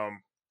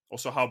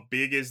 Also, how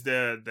big is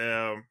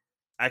the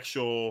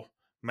actual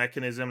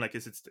mechanism? Like,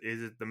 is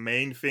it the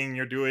main thing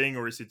you're doing,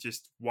 or is it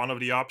just one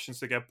of the options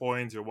to get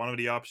points or one of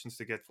the options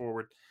to get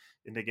forward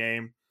in the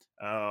game?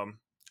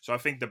 So I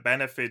think the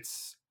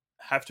benefits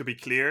have to be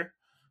clear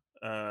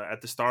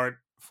at the start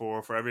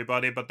for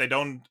everybody, but they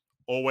don't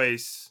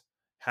always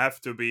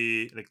have to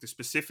be, like, the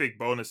specific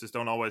bonuses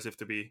don't always have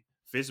to be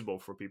visible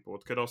for people.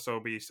 It could also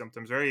be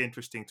sometimes very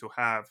interesting to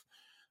have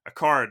a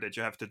card that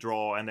you have to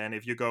draw, and then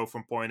if you go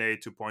from point A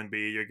to point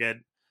B, you get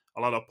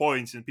a lot of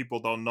points, and people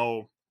don't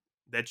know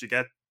that you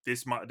get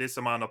this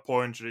amount of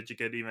points, or that you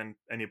get even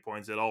any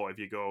points at all if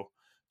you go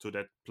to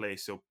that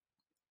place. So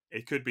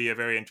it could be a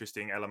very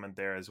interesting element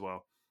there as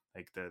well.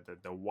 like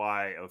the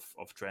why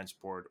of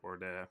transport, or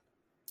the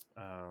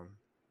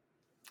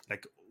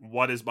like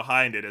what is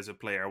behind it as a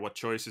player, what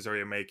choices are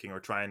you making or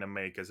trying to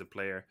make as a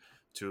player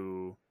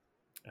to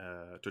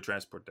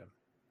transport them.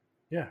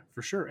 Yeah,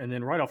 for sure. And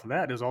then right off of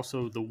that is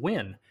also the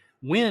when.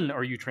 When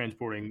are you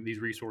transporting these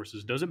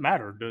resources? Does it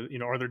matter?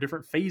 Are there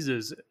different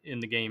phases in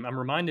the game? I'm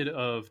reminded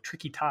of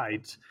Tricky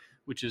Tides,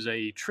 which is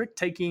a trick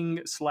taking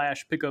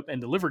 / pick up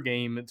and deliver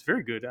game. It's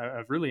very good.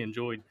 I've really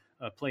enjoyed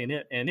playing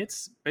it, and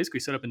it's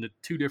basically set up into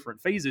two different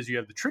phases. You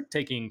have the trick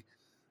taking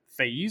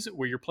phase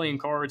where you're playing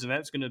cards, and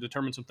that's going to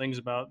determine some things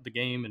about the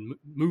game and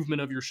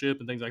movement of your ship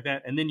and things like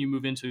that. And then you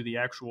move into the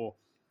actual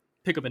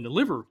pick up and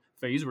deliver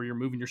phase where you're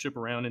moving your ship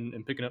around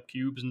and picking up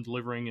cubes and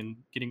delivering and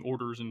getting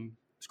orders and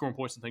scoring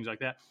points and things like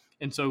that.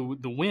 And so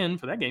the win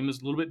for that game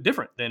is a little bit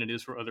different than it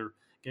is for other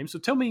games. So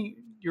tell me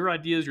your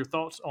ideas, your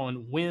thoughts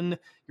on when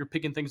you're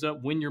picking things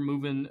up, when you're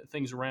moving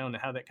things around,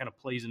 and how that kind of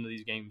plays into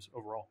these games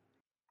overall.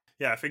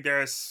 Yeah, I think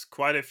there's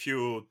quite a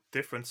few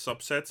different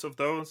subsets of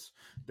those.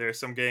 There's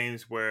some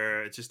games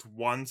where it's just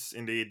once,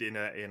 indeed, in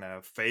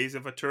a phase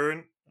of a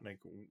turn, like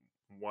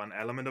one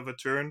element of a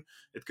turn.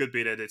 It could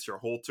be that it's your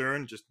whole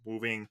turn, just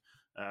moving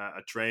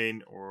a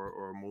train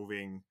or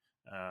moving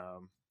a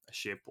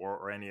ship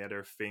or any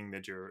other thing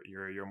that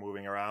you're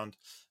moving around.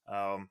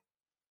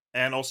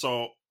 And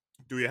also,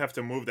 do you have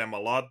to move them a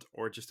lot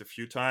or just a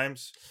few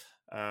times?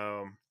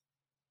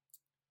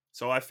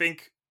 So I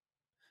think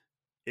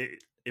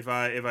if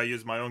I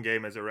use my own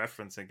game as a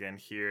reference again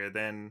here,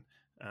 then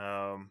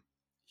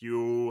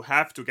you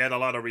have to get a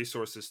lot of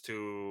resources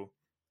to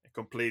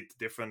complete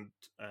different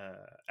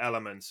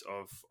elements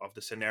of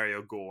the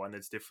scenario goal, and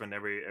it's different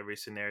every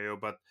scenario.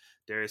 But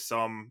there is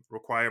some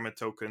requirement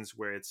tokens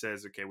where it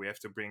says, okay, we have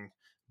to bring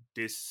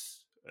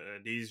these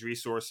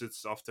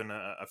resources, often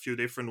a few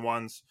different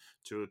ones,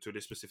 to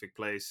this specific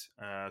place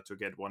to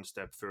get one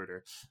step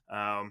further.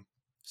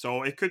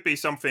 So it could be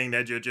something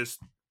that you just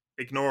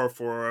ignore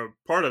for a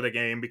part of the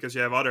game because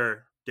you have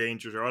other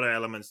dangers or other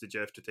elements that you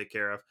have to take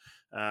care of.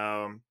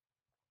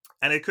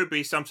 And it could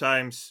be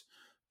sometimes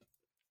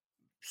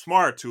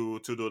smart to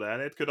do that.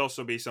 It could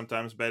also be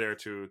sometimes better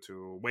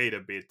to wait a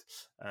bit.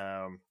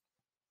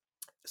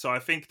 So I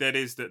think that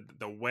is the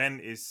when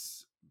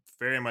is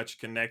very much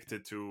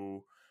connected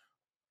to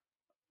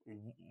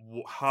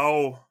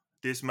how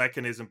this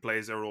mechanism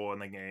plays a role in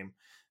the game.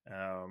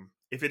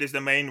 If it is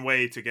the main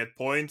way to get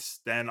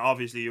points, then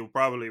obviously you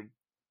probably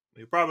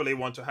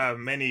want to have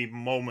many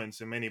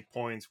moments and many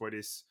points where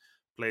this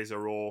plays a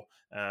role,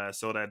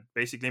 so that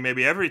basically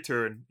maybe every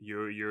turn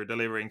you're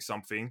delivering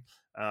something.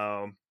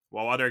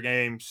 While other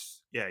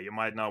games, yeah, you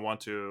might not want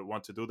to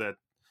do that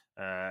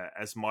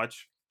as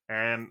much.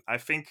 And I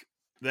think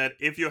that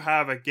if you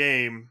have a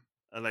game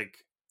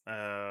like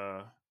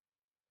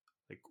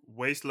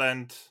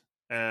Wasteland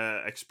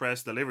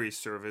Express Delivery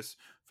Service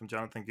from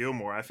Jonathan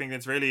Gilmour, I think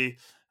it's really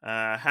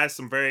has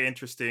some very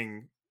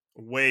interesting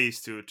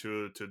ways to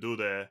do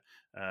the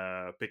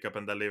pick up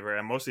and deliver,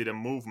 and mostly the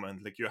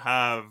movement. Like you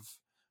have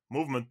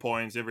movement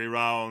points every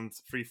round,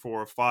 3,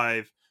 4,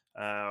 5,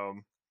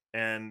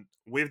 and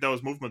with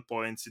those movement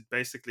points, it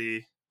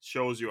basically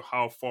shows you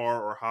how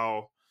far or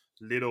how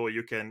little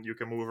you can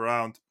move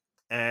around.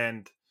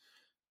 And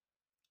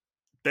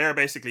there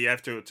basically you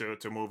have to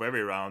move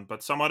every round.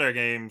 But some other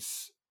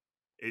games,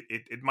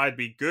 it might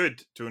be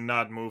good to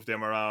not move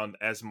them around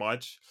as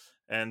much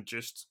and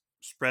just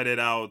spread it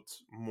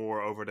out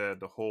more over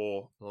the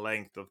whole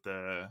length of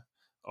the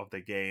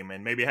game,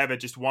 and maybe have it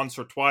just once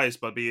or twice,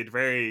 but be it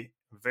very,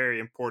 very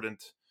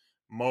important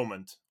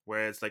moment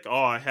where it's like,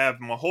 oh, I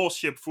have my whole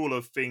ship full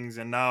of things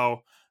and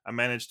now I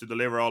managed to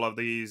deliver all of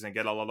these and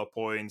get a lot of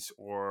points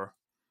or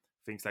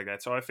things like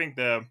that. So I think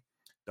the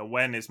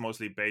when is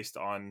mostly based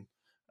on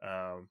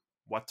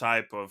what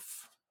type of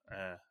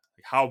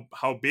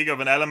how big of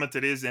an element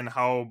it is, and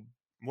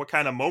what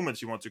kind of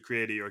moments you want to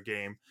create in your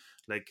game.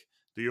 Like,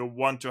 do you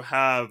want to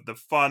have the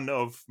fun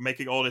of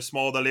making all the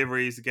small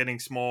deliveries, getting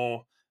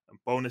small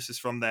bonuses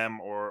from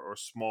them, or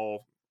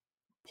small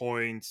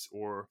points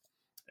or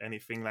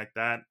anything like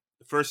that,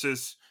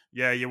 versus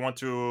you want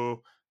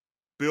to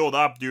build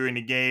up during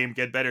the game,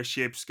 get better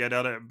ships, get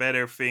other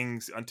better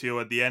things, until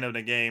at the end of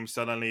the game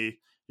suddenly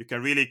you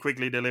can really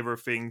quickly deliver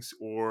things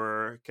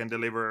or can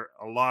deliver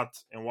a lot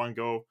in one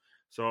go.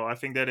 So I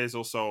think that is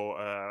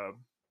also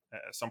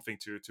something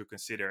to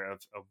consider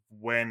of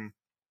when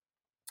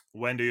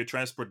do you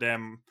transport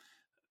them.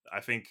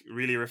 I think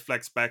really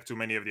reflects back to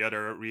many of the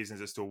other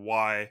reasons as to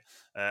why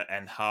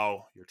and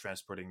how you're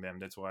transporting them.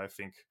 That's why I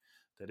think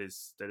that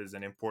is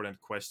an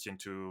important question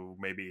to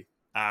maybe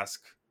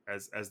ask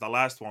as the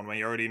last one, when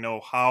you already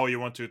know how you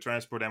want to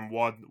transport them,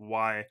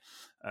 why,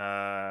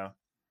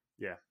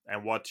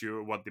 and what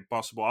the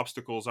possible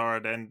obstacles are.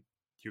 Then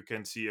you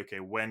can see, okay,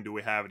 when do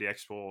we have the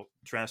actual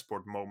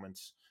transport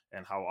moments,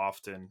 and how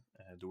often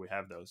do we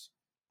have those?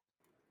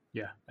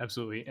 Yeah,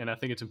 absolutely. And I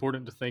think it's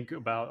important to think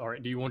about, all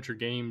right, do you want your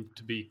game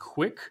to be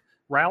quick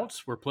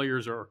routes where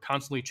players are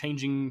constantly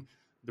changing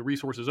the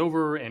resources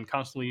over and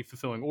constantly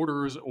fulfilling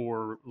orders,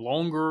 or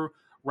longer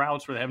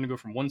routes where they're having to go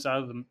from one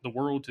side of the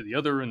world to the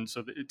other, and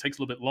so it takes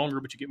a little bit longer,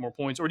 but you get more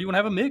points? Or do you want to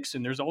have a mix,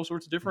 and there's all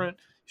sorts of different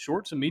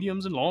shorts and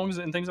mediums and longs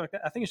and things like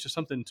that? I think it's just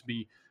something to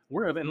be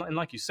aware of. And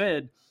like you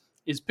said,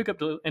 is pick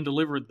up and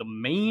deliver the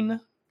main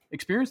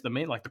experience, the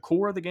main, like the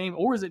core of the game,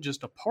 or is it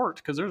just a part?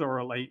 Because there are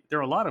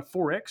a lot of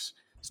 4X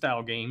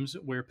style games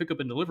where pick up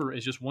and deliver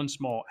is just one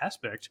small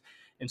aspect,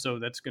 and so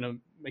that's going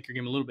to make your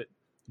game a little bit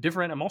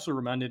different. I'm also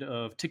reminded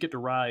of Ticket to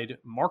Ride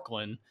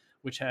Markland,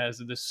 which has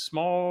this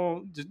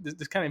small,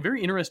 this kind of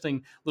very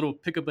interesting little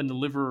pick up and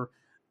deliver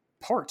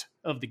part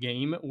of the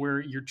game where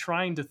you're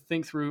trying to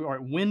think through, all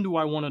right, when do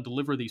I want to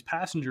deliver these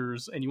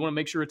passengers? And you want to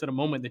make sure it's at a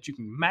moment that you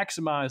can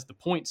maximize the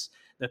points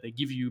that they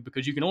give you,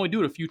 because you can only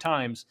do it a few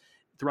times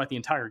throughout the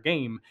entire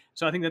game.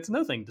 So I think that's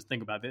another thing to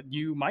think about, that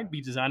you might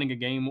be designing a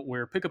game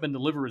where pick up and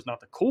deliver is not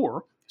the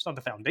core, it's not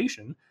the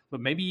foundation, but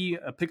maybe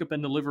a pick up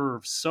and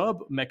deliver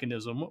sub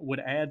mechanism would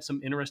add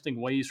some interesting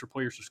ways for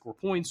players to score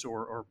points,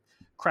 or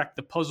crack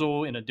the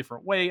puzzle in a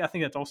different way. I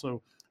think that's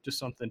also just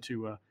something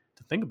to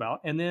think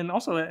about. And then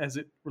also as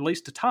it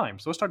relates to time.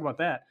 So let's talk about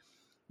that.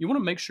 You want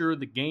to make sure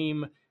the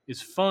game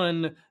is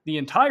fun the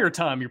entire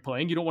time you're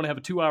playing. You don't want to have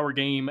a 2-hour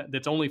game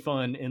that's only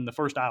fun in the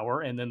first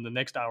hour, and then the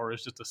next hour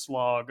is just a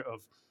slog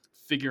of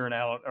figuring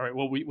out, all right,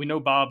 well, we know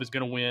Bob is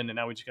going to win, and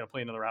now we just got to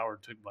play another hour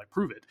to like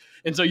prove it.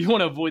 And so you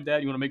want to avoid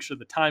that. You want to make sure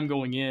the time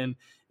going in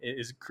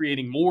is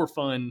creating more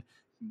fun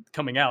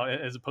coming out,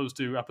 as opposed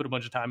to I put a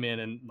bunch of time in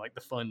and like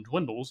the fun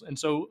dwindles. And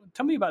so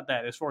tell me about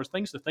that as far as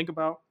things to think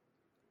about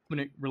when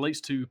it relates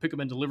to pick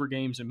up and deliver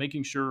games, and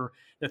making sure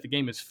that the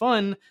game is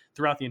fun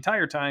throughout the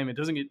entire time. It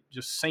doesn't get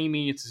just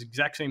samey. It's the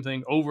exact same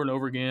thing over and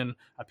over again.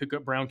 I pick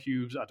up brown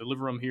cubes, I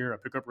deliver them here. I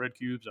pick up red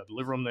cubes, I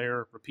deliver them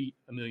there. Repeat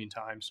a million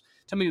times.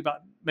 Tell me about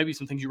maybe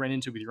some things you ran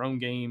into with your own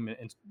game,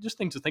 and just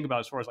things to think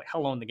about as far as like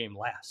how long the game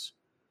lasts.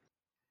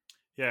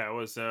 Yeah, it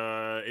was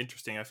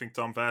interesting. I think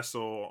Tom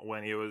Vassell,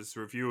 when he was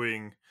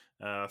reviewing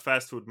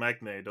Fast Food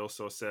Magnate,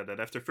 also said that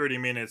after 30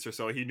 minutes or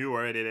so, he knew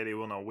already that he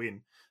will not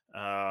win,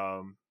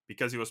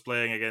 because he was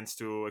playing against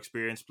two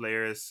experienced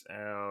players.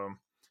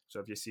 So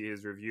if you see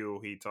his review,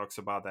 he talks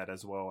about that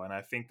as well. And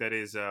I think that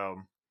is,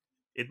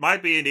 it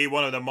might be indeed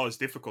one of the most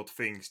difficult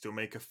things to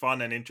make a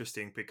fun and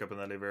interesting pick up and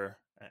deliver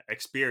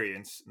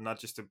experience, not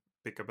just a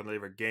pick up and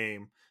deliver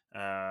game,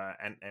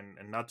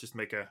 and not just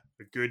make a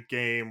good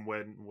game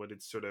when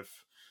it's sort of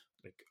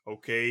like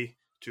okay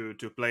to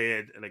play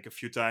it like a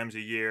few times a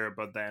year,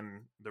 but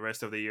then the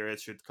rest of the year it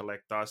should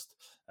collect dust,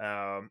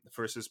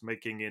 versus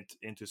making it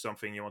into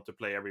something you want to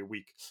play every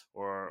week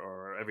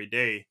or every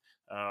day.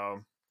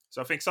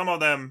 So I think some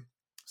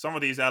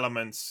of these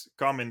elements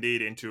come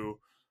indeed into,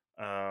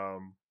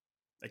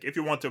 like if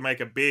you want to make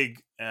a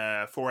big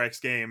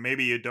 4X game,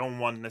 maybe you don't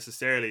want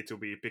necessarily to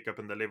be pick up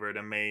and deliver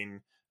the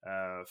main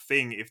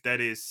thing, if that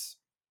is,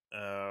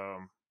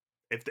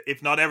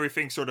 if not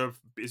everything sort of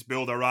is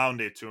built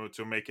around it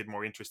to make it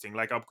more interesting,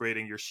 like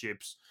upgrading your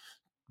ships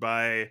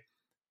by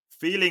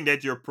feeling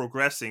that you're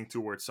progressing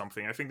towards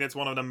something. I think that's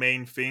one of the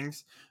main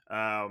things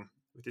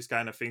with these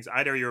kind of things.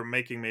 Either you're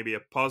making maybe a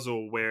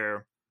puzzle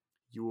where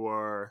you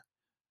are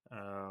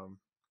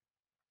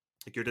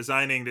like you're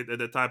designing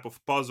the type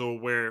of puzzle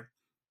where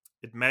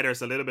it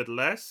matters a little bit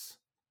less,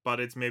 but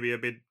it's maybe a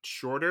bit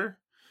shorter,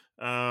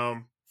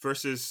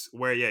 versus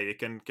where you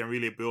can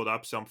really build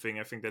up something.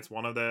 I think that's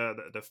one of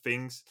the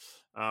things.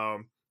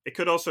 It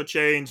could also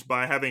change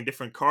by having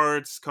different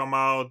cards come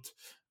out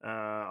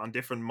on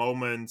different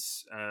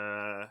moments,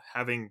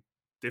 having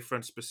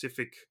different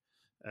specific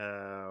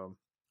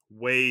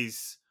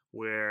ways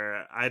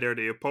where either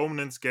the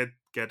opponents get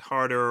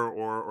harder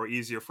or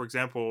easier. For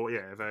example,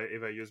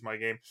 if I use my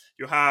game,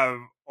 you have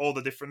all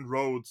the different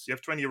roads. You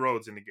have 20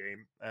 roads in the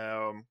game,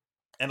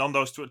 and on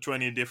those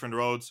 20 different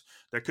roads,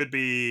 there could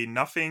be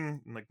nothing,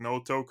 like no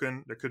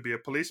token. There could be a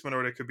policeman,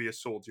 or there could be a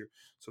soldier.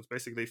 So it's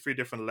basically 3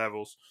 different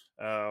levels.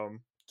 So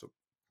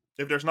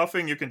if there's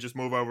nothing, you can just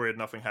move over it.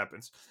 Nothing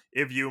happens.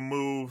 If you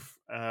move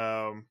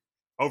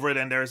over it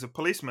and there's a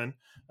policeman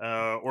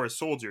or a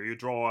soldier, you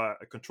draw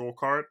a control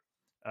card.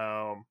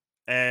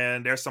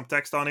 And there's some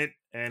text on it,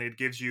 and it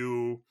gives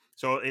you,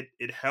 so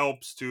it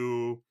helps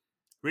to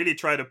really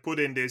try to put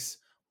in this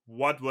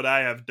what would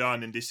I have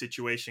done in this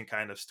situation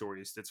kind of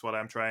stories. That's what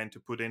I'm trying to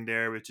put in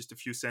there with just a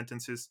few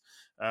sentences.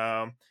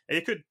 And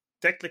you could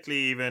technically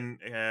even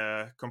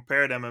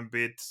compare them a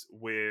bit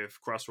with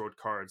crossroad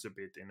cards a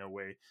bit in a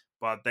way,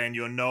 but then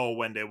you know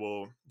when they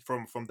will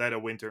from Dead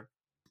of Winter,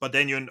 but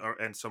then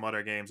and some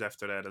other games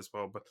after that as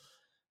well, but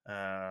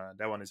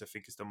that one is, I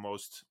think, is the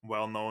most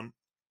well known.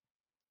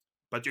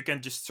 But you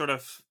can just sort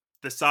of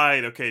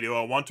decide, okay, do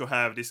I want to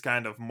have this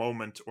kind of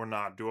moment or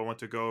not? Do I want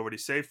to go over the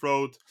safe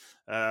road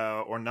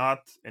or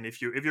not? And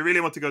if you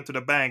really want to go to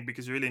the bank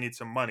because you really need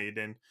some money,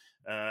 then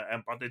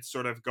but it's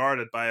sort of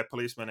guarded by a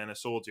policeman and a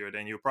soldier,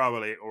 then you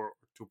probably, or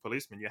 2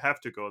 policemen, you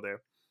have to go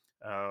there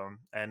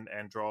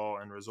and draw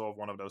and resolve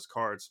one of those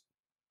cards.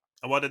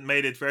 And what it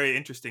made it very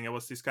interesting, it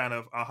was this kind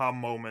of aha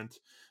moment,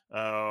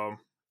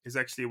 is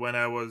actually when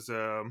I was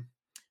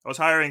I was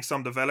hiring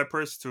some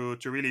developers to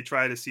really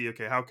try to see,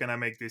 okay, how can I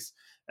make this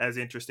as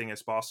interesting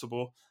as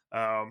possible.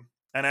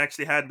 And I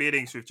actually had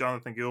meetings with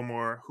Jonathan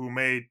Gilmore, who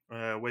made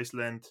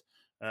Wasteland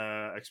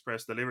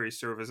Express delivery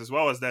service as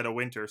well as Dead of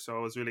Winter. So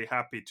I was really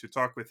happy to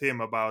talk with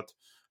him about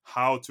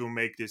how to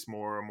make this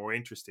more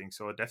interesting.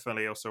 So I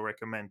definitely also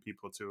recommend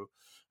people to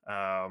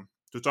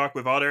talk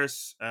with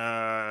others.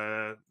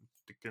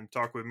 They can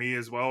talk with me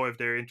as well if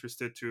they're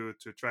interested to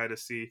try to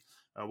see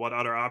what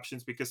other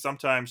options, because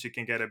sometimes you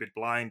can get a bit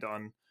blind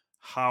on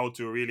how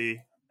to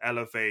really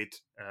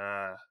elevate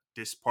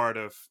this part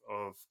of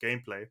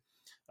gameplay.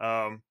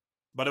 Um,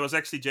 but it was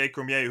actually Jay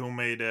Cormier who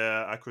made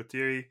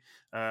Akrotiri,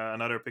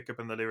 another pickup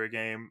and delivery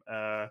game,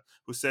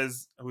 who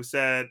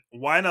said,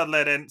 why not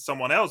let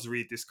someone else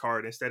read this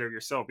card instead of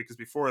yourself? Because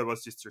before it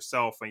was just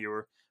yourself, and you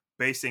were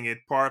basing it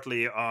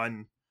partly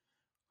on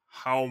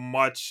how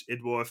much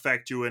it will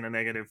affect you in a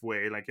negative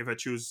way. Like if I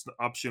choose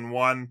option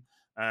one,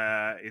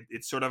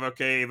 it's sort of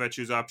okay. If I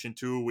choose option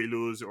two, we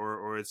lose,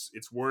 or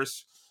it's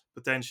worse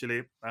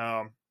potentially.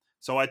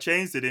 So I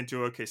changed it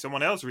into, okay,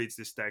 someone else reads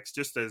this text,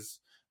 just as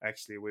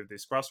actually with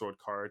these crossroad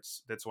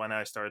cards. That's when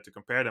I started to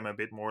compare them a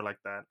bit more like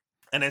that.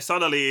 And then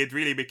suddenly it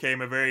really became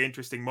a very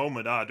interesting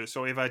moment.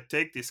 So if I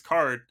take this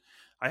card,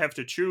 I have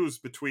to choose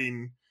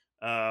between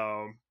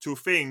two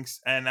things,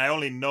 and I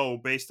only know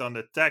based on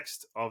the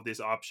text of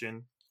this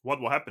option what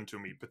will happen to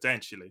me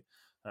potentially.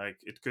 Like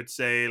it could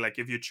say, like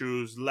if you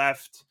choose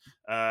left,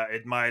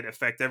 it might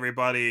affect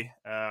everybody,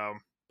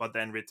 but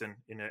then written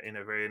in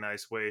a very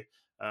nice way.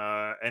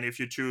 And if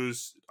you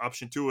choose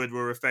option two, it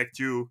will affect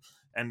you.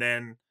 And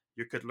then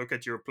you could look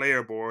at your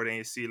player board and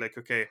you see, like,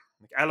 okay,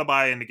 like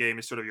alibi in the game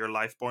is sort of your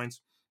life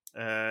points.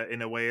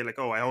 In a way, like,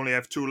 oh, I only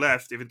have two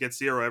left. If it gets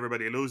zero,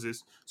 everybody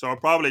loses. So I'll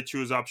probably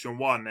choose option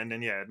one, and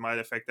then it might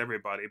affect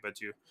everybody. But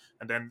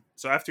and then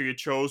so after you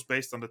chose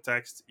based on the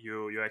text,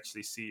 you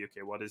actually see,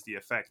 okay, what is the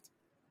effect?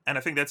 And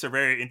I think that's a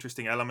very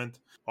interesting element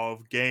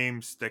of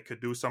games that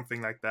could do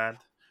something like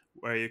that,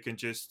 where you can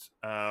just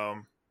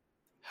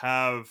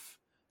have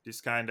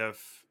this kind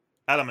of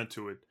element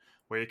to it,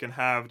 where you can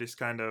have this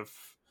kind of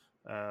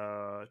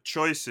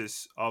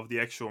choices of the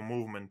actual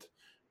movement,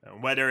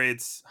 whether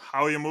it's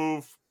how you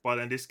move, but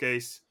in this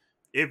case,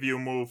 if you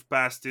move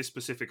past this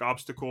specific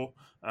obstacle,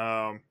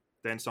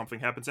 then something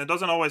happens. And it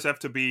doesn't always have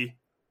to be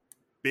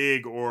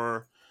big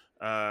or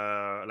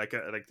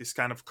like this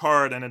kind of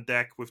card and a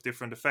deck with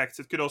different effects.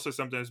 It could also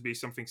sometimes be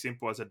something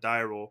simple as a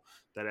die roll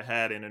that I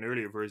had in an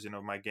earlier version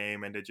of my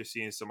game, and that you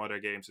see in some other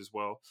games as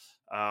well.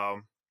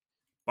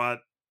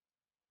 But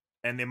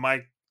and in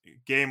my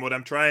game, what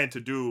I'm trying to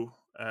do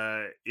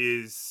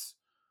is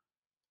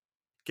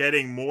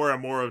getting more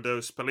and more of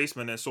those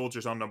policemen and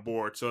soldiers on the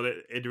board, so that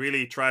it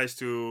really tries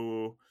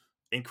to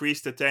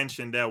increase the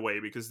tension that way,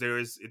 because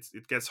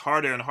it gets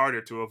harder and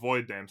harder to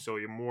avoid them, so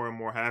you more and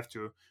more have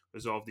to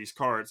resolve these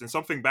cards, and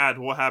something bad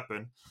will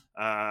happen.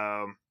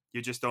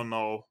 You just don't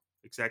know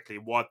exactly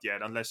what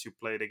yet, unless you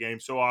play the game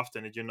so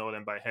often that you know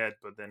them by head.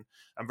 But then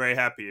I'm very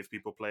happy if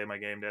people play my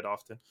game that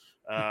often.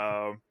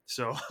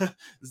 So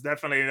it's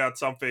definitely not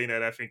something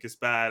that I think is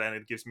bad, and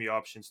it gives me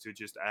options to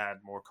just add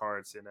more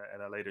cards in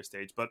a later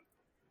stage. But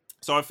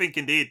so I think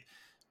indeed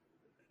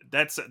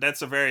that's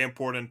a very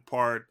important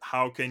part.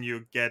 How can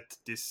you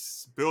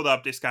build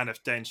up this kind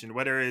of tension,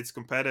 whether it's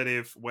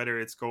competitive, whether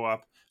it's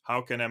co-op?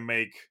 How can I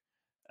make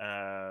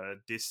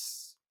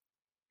this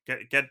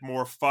get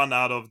more fun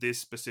out of this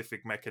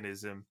specific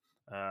mechanism?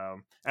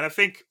 And I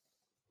think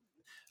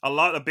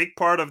a big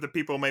part of the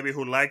people maybe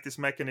who like this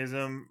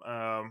mechanism,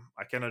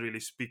 I cannot really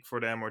speak for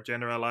them or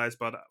generalize,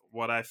 but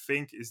what I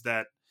think is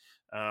that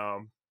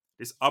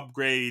these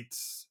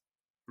upgrades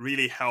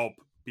really help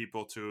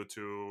people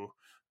to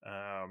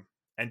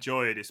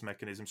enjoy this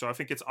mechanism. So I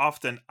think it's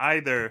often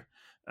either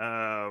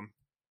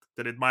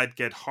that it might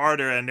get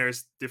harder and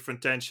there's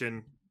different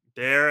tension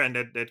there, and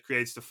that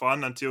creates the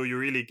fun until you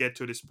really get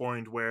to this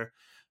point where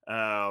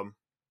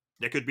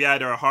there could be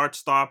either a hard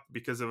stop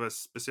because of a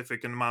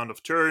specific amount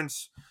of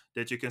turns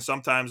that you can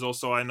sometimes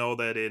also. I know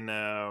that in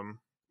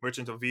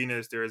Merchant of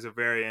Venus there is a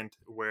variant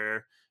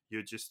where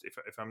you just,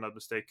 if I'm not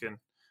mistaken,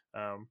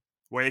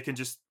 where you can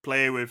just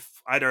play with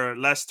either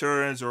less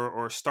turns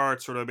or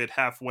start sort of a bit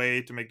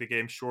halfway to make the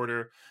game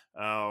shorter.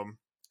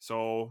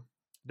 So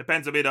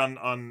depends a bit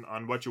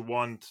on what you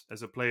want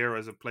as a player,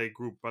 as a play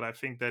group. But I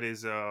think that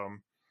is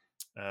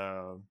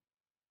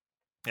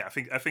yeah, I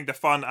think the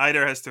fun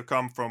either has to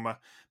come from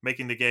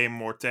making the game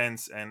more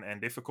tense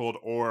and difficult,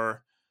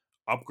 or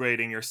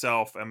upgrading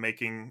yourself and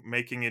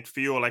making it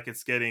feel like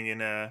it's getting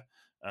in a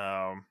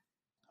how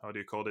do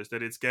you call this,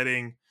 that it's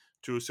getting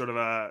to sort of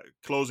a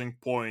closing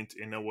point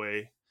in a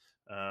way,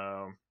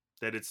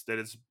 that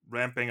it's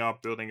ramping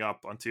up, building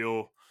up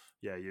until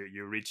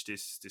you reach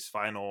this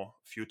final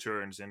few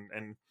turns,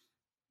 and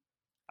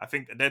I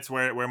think that's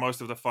where most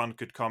of the fun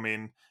could come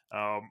in.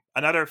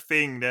 Another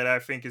thing that I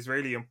think is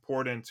really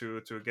important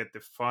to get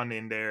the fun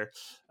in there,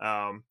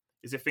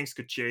 is if things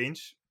could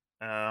change.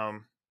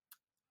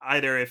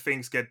 Either if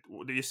things get,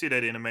 you see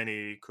that in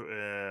many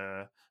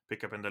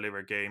pick up and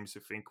deliver games.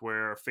 I think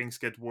where things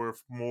get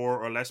worth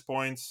more or less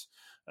points,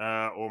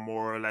 or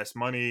more or less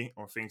money,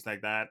 or things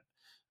like that.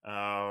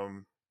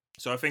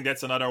 So I think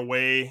that's another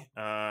way.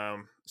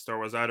 Star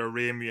Wars Outer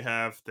Rim, you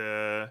have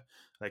the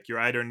like you're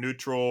either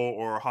neutral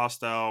or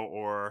hostile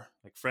or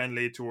like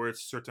friendly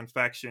towards certain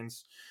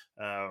factions.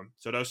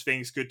 So those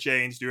things could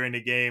change during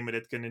the game, and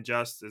it can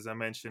adjust. As I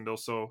mentioned,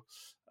 also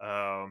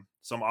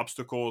some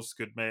obstacles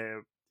could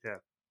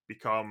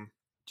become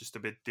just a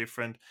bit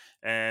different.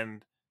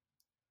 And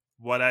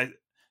what I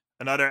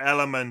another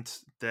element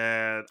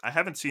that I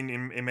haven't seen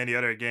in many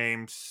other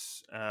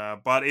games,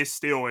 but is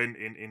still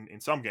in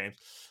some games,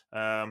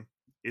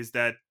 is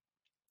that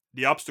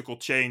the obstacle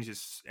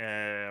changes.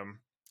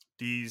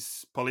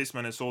 These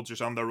policemen and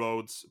soldiers on the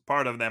roads,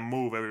 part of them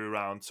move every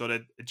round, so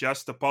that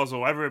adjusts the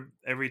puzzle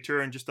every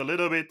turn just a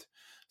little bit,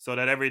 so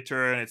that every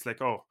turn it's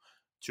like, oh,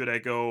 should I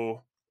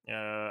go?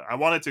 I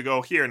wanted to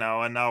go here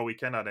now, and now we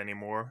cannot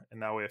anymore, and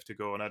now we have to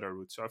go another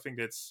route. So I think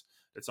that's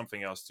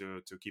something else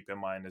to keep in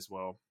mind as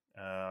well,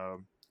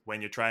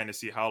 when you're trying to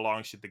see how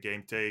long should the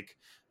game take.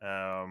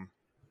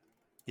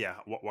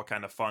 What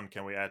kind of fun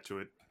can we add to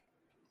it?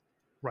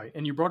 Right.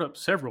 And you brought up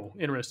several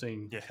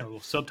interesting Yeah. kind of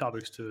little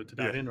subtopics to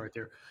dive Yeah. in right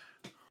there.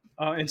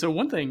 And so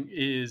one thing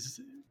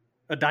is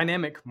a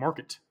dynamic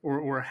market,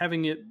 or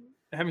having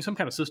some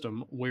kind of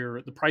system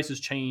where the prices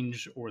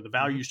change or the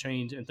values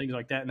change and things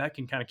like that. And that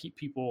can kind of keep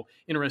people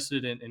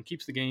interested and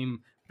keeps the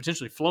game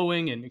potentially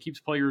flowing, and it keeps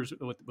players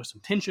with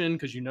some tension,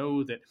 because you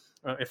know that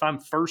if I'm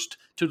first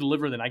to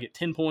deliver, then I get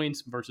 10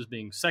 points versus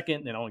being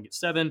second, then I only get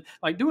 7.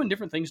 Like doing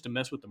different things to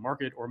mess with the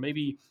market, or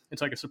maybe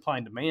it's like a supply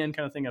and demand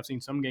kind of thing. I've seen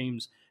some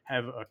games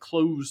have a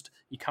closed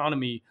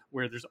economy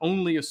where there's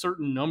only a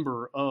certain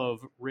number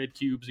of red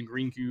cubes and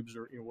green cubes,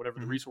 or whatever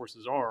the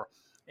resources are.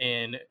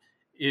 And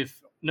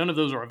if none of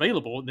those are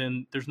available,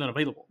 then there's none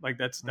available. Like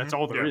that's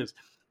all there is.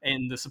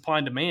 And the supply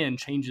and demand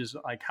changes,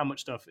 like how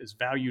much stuff is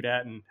valued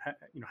at, and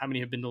how many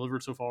have been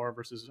delivered so far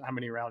versus how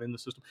many are out in the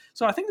system.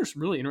 So I think there's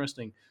some really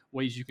interesting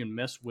ways you can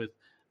mess with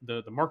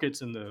the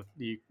markets and the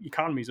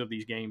economies of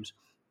these games.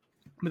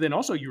 But then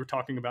also you were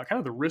talking about kind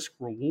of the risk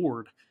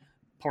reward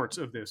parts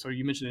of this. So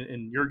you mentioned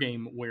in your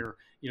game where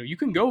you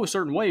can go a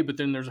certain way, but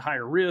then there's a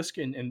higher risk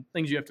and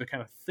things you have to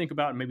kind of think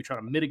about and maybe try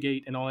to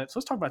mitigate and all that. So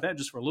let's talk about that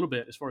just for a little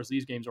bit as far as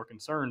these games are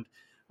concerned.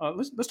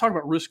 Let's talk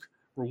about risk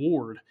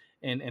reward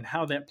and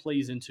how that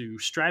plays into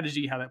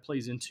strategy, how that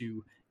plays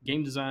into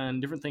game design,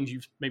 different things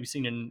you've maybe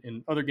seen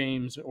in other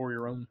games or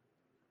your own.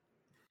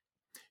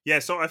 Yeah,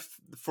 so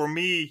for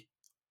me,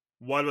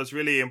 what was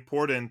really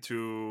important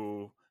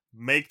to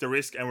make the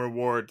risk and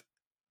reward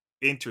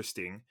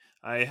interesting,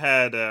 I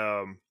had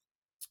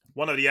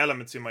one of the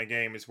elements in my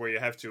game is where you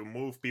have to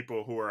move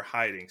people who are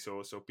hiding,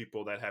 so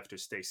people that have to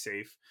stay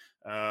safe,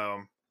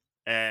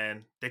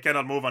 and they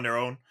cannot move on their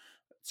own.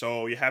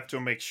 So you have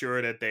to make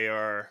sure that they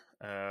are,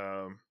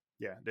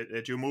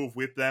 that you move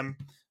with them.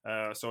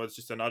 So it's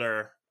just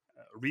another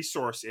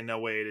resource in a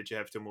way that you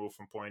have to move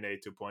from point A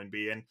to point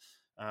B. And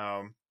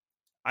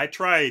I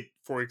tried,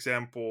 for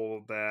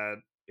example,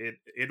 that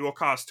it will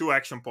cost 2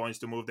 action points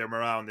to move them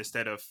around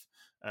instead of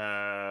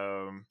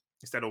 1,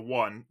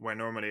 where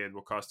normally it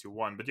will cost you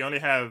 1. But you only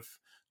have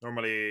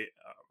normally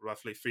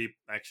roughly 3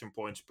 action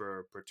points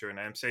per turn.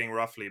 I'm saying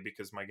roughly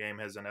because my game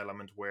has an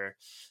element where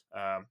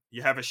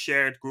you have a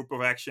shared group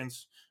of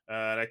actions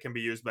that can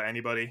be used by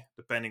anybody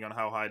depending on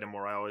how high the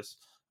morale is.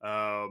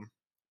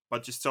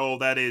 But just so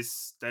that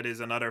is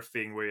another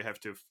thing where you have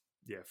to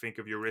think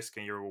of your risk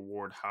and your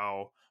reward.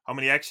 How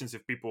many actions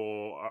if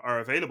people are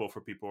available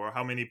for people, or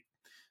how many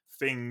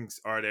things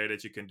are there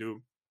that you can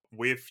do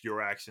with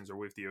your actions or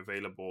with the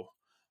available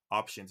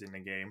options in the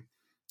game.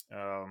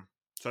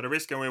 So the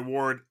risk and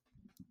reward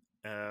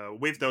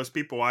with those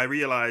people, I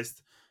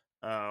realized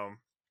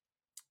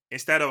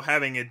instead of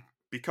having it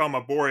become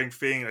a boring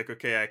thing, like,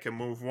 okay, I can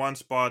move one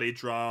spot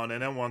each round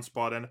and then one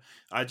spot, and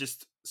I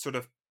just sort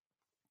of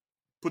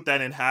put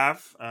that in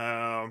half.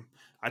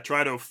 I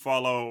try to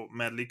follow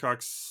Matt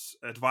Leacock's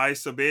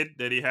advice a bit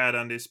that he had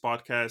on this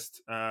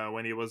podcast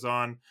when he was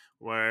on,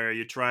 where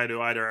you try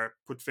to either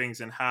put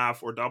things in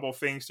half or double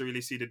things to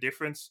really see the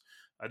difference.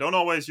 I don't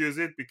always use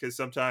it because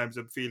sometimes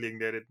I'm feeling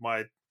that it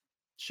might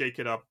shake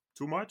it up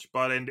too much.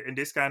 But in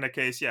this kind of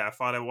case, I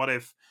thought, what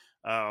if,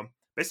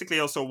 basically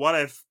also, what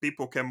if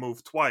people can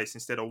move twice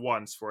instead of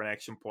once for an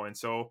action point?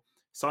 So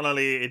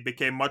suddenly it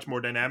became much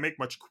more dynamic,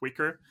 much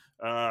quicker.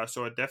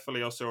 So I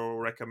definitely also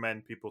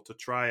recommend people to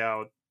try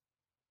out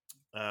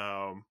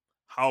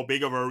how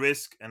big of a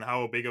risk and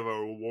how big of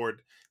a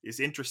reward is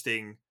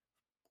interesting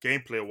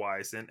gameplay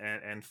wise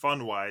and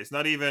fun wise.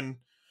 Not even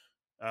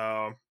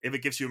if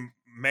it gives you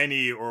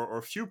many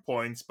or few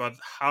points, but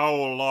how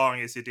long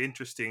is it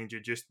interesting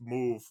to just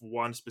move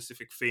one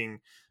specific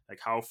thing? Like,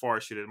 how far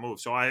should it move?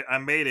 So I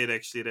made it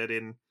actually that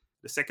in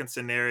the second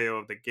scenario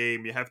of the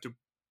game, you have to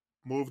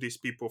move these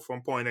people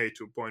from point A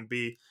to point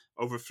B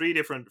over 3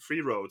 different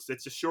free roads.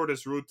 That's the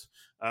shortest route,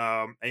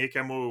 and you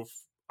can move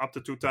up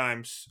to 2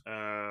 times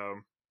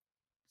for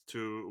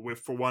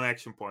 1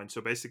 action point.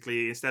 So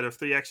basically, instead of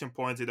 3 action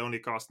points, it only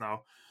costs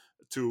now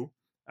 2.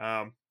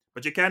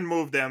 but you can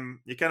move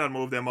them. You cannot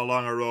move them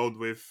along a road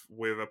with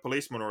a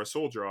policeman or a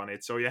soldier on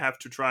it. So you have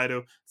to try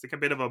to. It's like a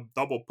bit of a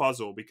double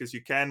puzzle, because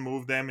you can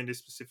move them in this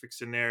specific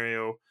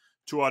scenario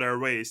two other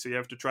ways. So you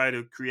have to try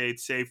to create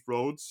safe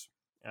roads,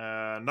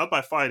 not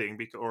by fighting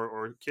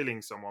or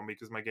killing someone,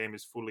 because my game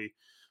is fully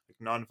like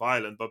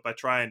non-violent, but by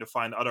trying to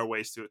find other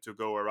ways to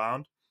go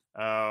around.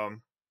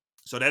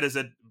 So that is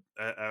a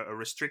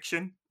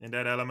restriction in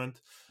that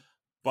element.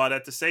 But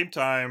at the same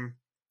time,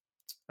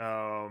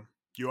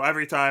 you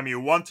every time you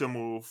want to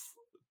move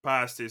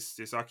past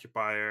this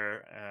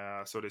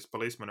occupier, so this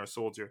policeman or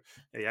soldier,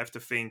 you have to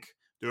think: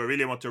 do I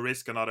really want to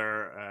risk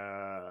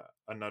another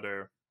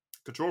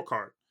control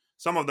card?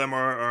 Some of them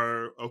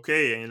are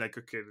okay, and you're like,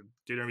 okay,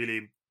 didn't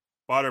really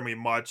bother me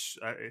much.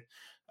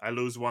 I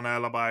lose one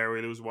alibi or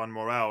we lose one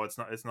morale. It's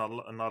not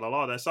a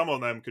lot. And some of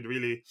them could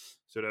really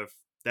sort of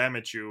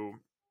damage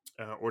you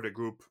or the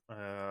group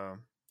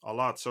a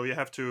lot. So you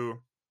have to.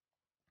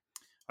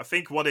 I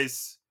think what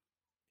is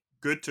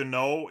good to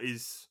know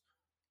is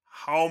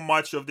how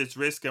much of this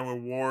risk and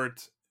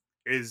reward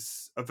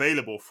is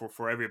available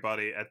for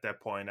everybody at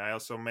that point. I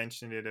also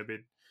mentioned it a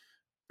bit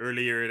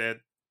earlier that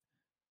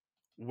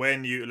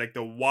when you like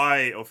the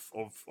why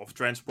of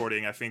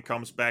transporting, I think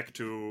comes back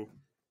to: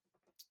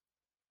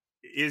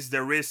 is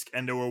the risk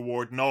and the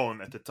reward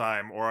known at the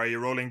time, or are you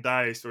rolling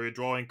dice, or are you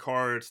drawing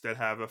cards that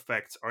have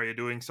effects, are you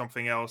doing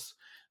something else?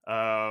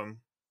 In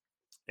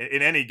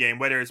any game,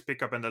 whether it's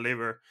pick up and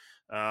deliver,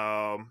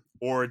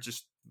 or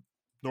just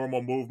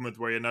normal movement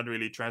where you're not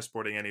really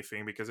transporting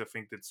anything, because I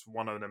think that's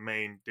one of the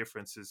main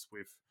differences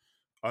with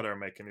other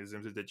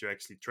mechanisms, is that you're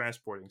actually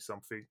transporting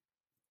something.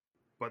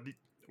 But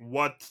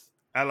what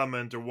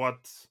element or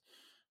what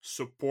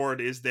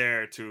support is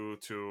there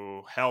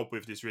to help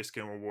with this risk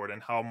and reward,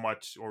 and how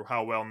much or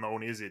how well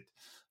known is it?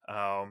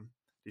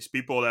 These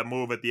people that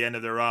move at the end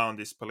of the round,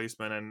 these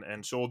policemen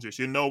and soldiers,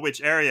 you know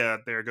which area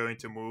they're going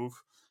to move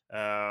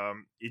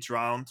each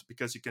round,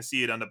 because you can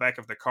see it on the back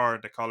of the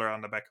card, the color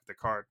on the back of the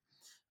card.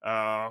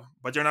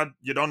 But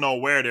you don't know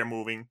where they're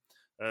moving.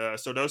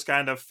 So those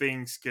kind of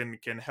things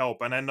can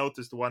help. And I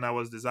noticed when I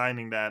was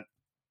designing that,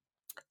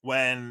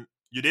 when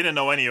you didn't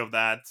know any of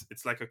that,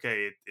 it's like,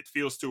 okay, it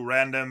feels too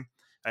random.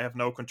 I have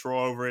no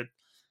control over it.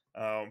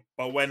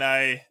 But when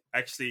I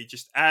actually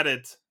just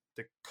added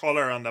the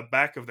color on the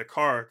back of the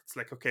card, it's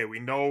like, okay, we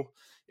know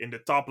in the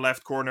top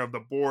left corner of the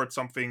board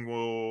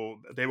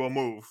they will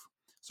move.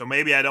 So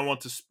maybe I don't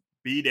want to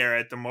be there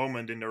at the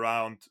moment in the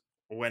round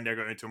when they're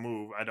going to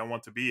move. I don't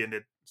want to be in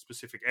that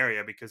specific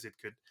area, because it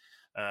could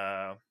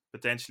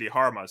potentially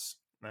harm us,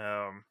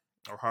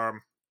 or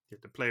harm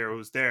the player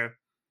who's there.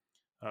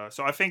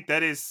 So I think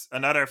that is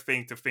another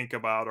thing to think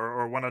about,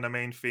 or one of the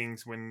main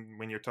things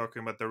when you're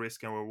talking about the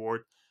risk and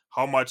reward.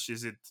 How much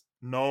is it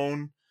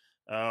known,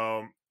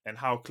 and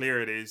how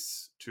clear it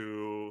is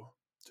to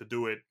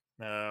do it.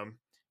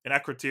 In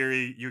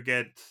Akrotiri, you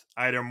get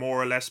either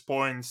more or less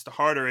points the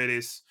harder it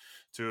is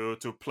to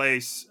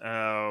place.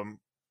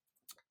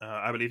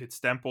 I believe it's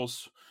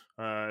temples,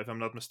 if I'm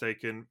not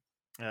mistaken,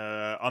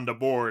 on the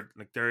board.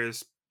 Like, there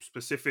is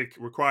specific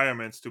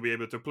requirements to be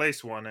able to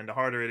place one, and the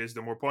harder it is,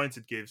 the more points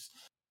it gives.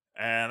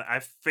 And I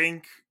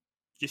think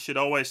you should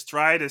always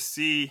try to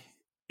see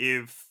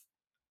if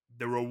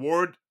the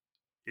reward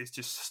is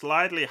just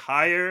slightly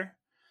higher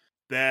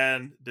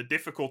than the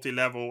difficulty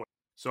level.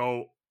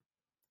 So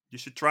you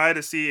should try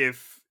to see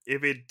if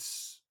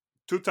it's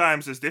 2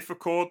 times as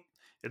difficult,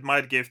 it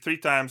might give 3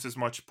 times as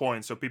much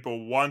points. So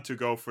people want to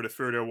go for the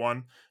further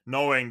one,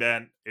 knowing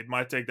that it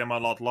might take them a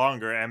lot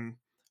longer. And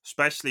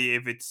especially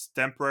if it's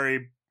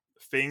temporary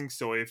things.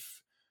 So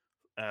if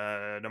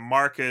the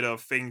market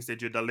of things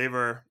that you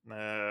deliver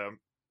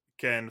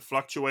can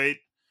fluctuate,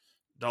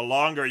 the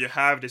longer you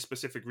have this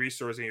specific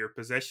resource in your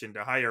possession,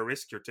 the higher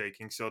risk you're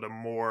taking. So the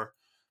more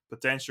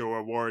potential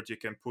reward you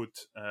can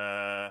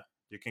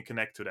you can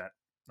connect to that,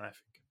 I think.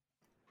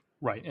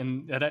 Right.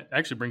 And that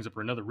actually brings up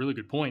another really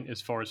good point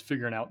as far as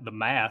figuring out the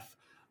math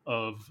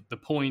of the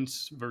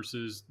points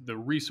versus the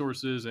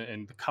resources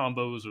and the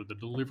combos or the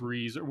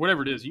deliveries or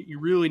whatever it is. You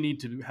really need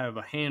to have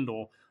a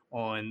handle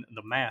on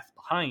the math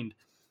behind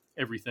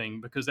everything,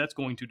 because that's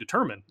going to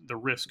determine the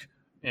risk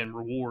and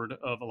reward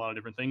of a lot of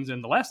different things.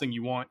 And the last thing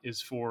you want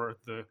is for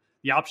the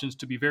options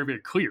to be very, very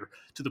clear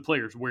to the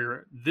players,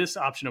 where this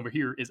option over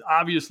here is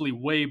obviously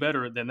way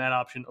better than that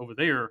option over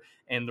there,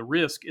 and the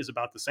risk is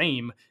about the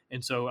same.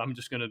 And so I'm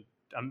just going to,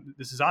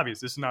 this is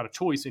obvious. This is not a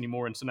choice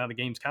anymore. And so now the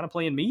game's kind of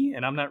playing me,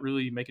 and I'm not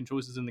really making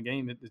choices in the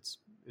game. It's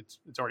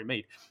already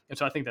made. And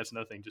so I think that's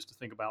another thing just to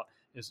think about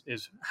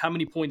is how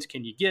many points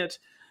can you get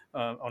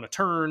on a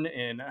turn,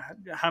 and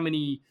how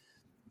many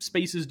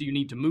spaces do you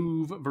need to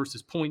move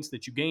versus points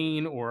that you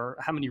gain, or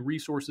how many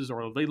resources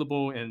are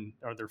available, and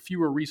are there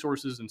fewer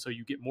resources and so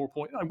you get more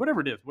points, whatever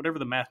it is, whatever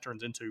the math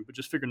turns into. But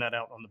just figuring that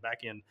out on the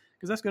back end,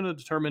 because that's going to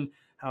determine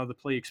how the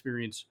play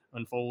experience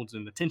unfolds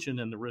and the tension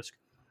and the risk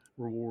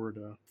reward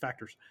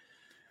factors.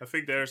 I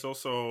think there's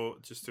also,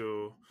 just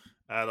to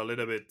add a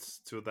little bit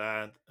to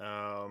that,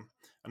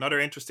 another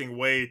interesting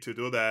way to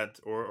do that,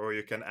 or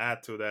you can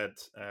add to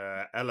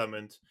that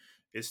element,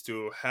 is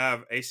to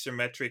have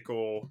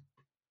asymmetrical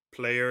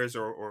players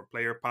or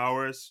player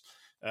powers,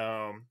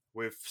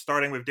 with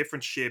starting with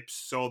different ships,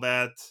 so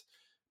that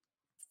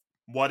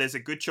what is a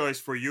good choice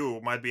for you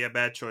might be a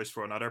bad choice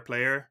for another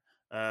player,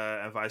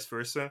 and vice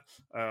versa.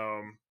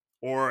 Um,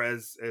 or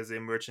as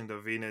in Merchant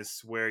of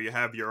Venus, where you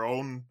have your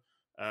own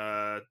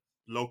uh,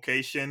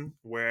 location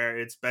where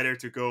it's better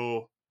to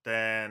go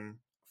than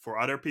for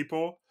other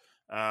people,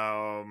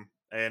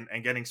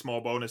 and getting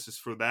small bonuses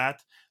through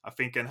that, I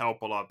think can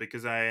help a lot,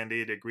 because I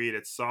indeed agree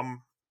that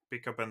some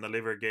pick up and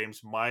deliver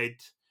games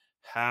might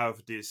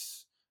have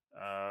this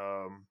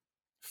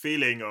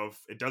feeling of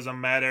it doesn't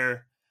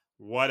matter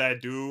what I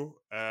do,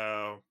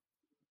 I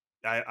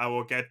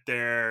will get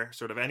there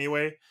sort of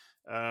anyway.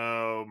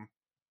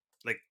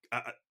 Like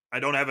I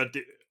don't have a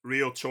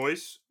real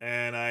choice,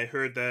 and I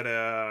heard that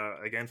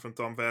again from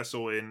Tom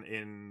Vassell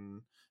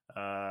in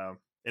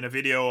a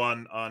video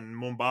on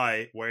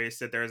Mumbai, where he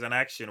said there's an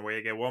action where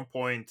you get 1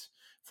 point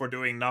for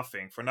doing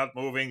nothing, for not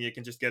moving. You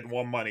can just get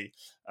one money,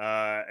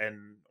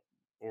 and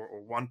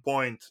or 1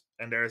 point.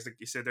 And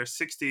he said there's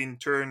 16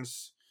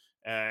 turns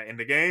in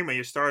the game, and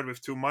you start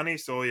with 2 money,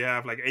 so you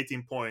have like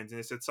 18 points. And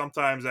he said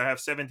sometimes I have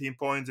 17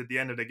 points at the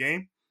end of the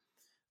game,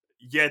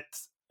 yet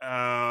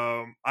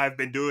I've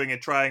been doing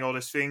and trying all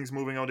these things,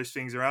 moving all these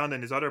things around,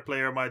 and this other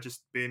player might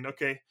just been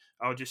okay.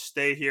 I'll just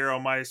stay here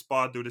on my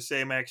spot, do the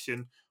same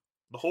action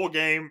the whole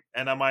game,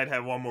 and I might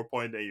have one more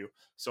point than you.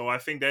 So I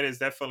think that is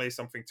definitely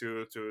something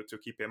to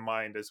keep in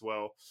mind as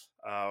well.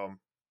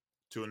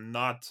 To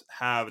not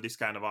have these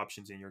kind of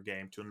options in your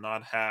game, to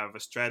not have a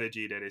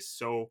strategy that is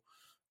so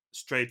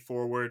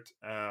straightforward.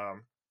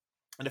 And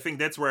I think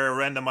that's where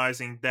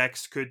randomizing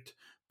decks could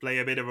play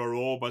a bit of a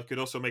role, but could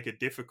also make it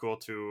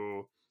difficult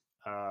to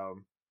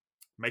um,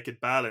 make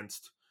it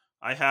balanced.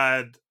 I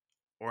had,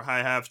 or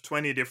I have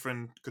 20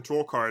 different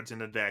control cards in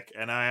the deck,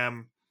 and I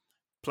am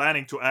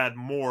planning to add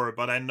more,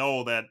 but I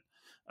know that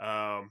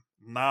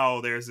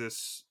now there's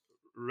this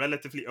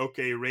relatively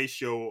okay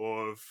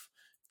ratio of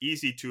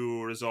easy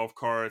to resolve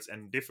cards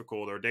and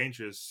difficult or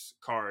dangerous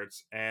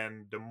cards,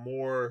 and the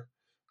more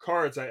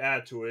cards I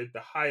add to it,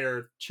 the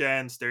higher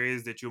chance there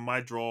is that you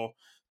might draw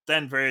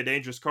 10 very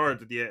dangerous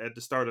cards at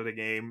the start of the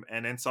game,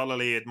 and then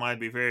suddenly it might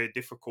be very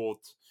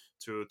difficult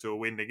to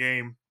win the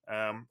game.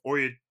 Or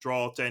you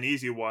draw 10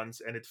 easy ones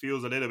and it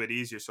feels a little bit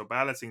easier, so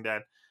balancing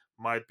that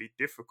might be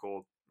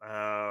difficult.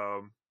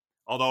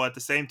 Although at the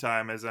same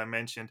time, as I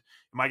mentioned,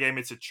 in my game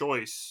it's a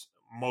choice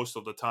most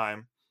of the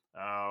time,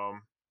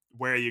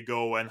 where you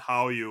go and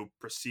how you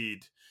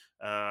proceed.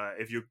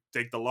 If you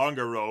take the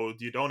longer road,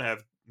 you don't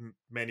have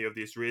many of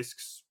these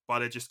risks,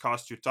 but it just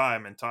costs you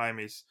time, and time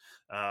is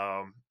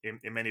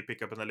in many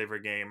pick up and deliver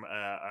game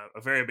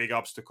a very big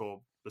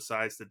obstacle.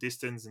 Besides the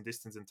distance, and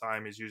distance and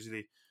time is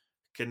usually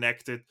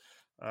connected.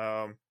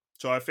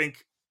 So I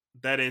think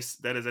that is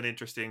an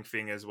interesting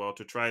thing as well,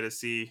 to try to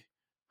see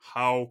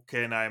how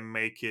can I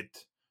make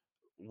it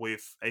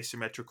with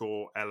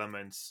asymmetrical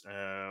elements,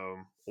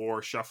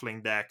 or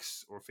shuffling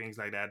decks or things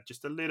like that,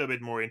 just a little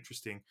bit more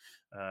interesting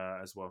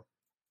as well.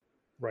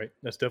 Right.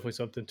 That's definitely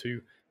something to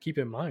keep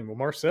in mind. Well,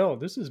 Marcel,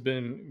 this has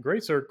been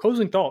great, sir.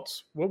 Closing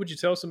thoughts. What would you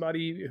tell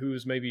somebody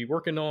who's maybe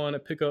working on a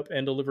pickup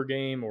and deliver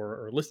game,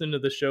 or listening to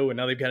the show and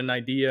now they've got an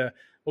idea?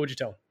 What would you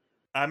tell them?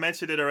 I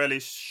mentioned it already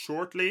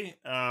shortly,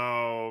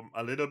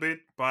 a little bit,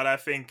 but I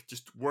think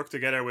just work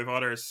together with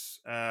others.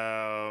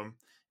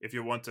 If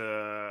you want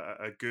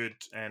a good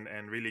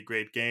and really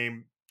great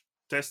game,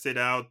 test it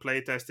out,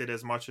 play test it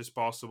as much as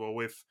possible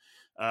with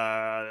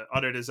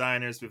other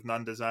designers, with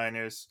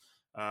non-designers.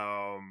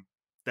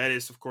 That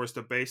is, of course,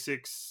 the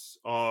basics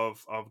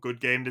of good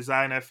game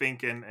design, I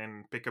think,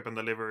 and pick up and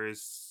deliver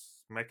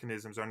is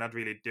mechanisms are not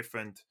really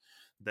different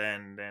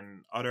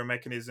than other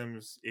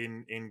mechanisms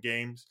in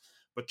games,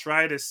 but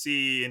try to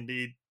see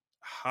indeed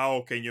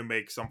how can you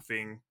make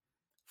something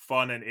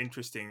fun and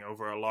interesting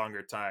over a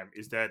longer time.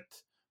 Is that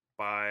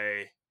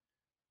by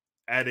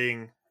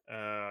adding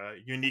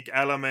unique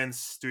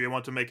elements? Do you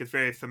want to make it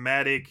very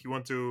thematic? You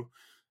want to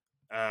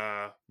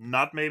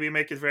not maybe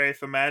make it very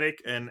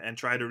thematic and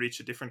try to reach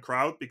a different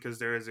crowd, because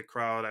there is a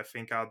crowd I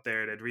think out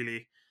there that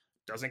really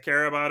doesn't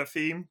care about a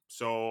theme.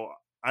 So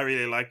I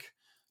really like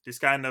this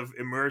kind of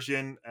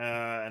immersion,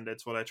 and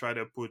that's what I try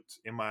to put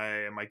in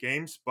my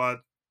games.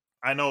 But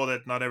I know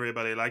that not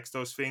everybody likes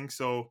those things,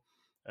 so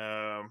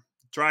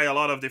try a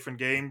lot of different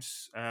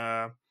games.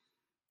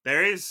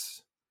 There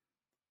is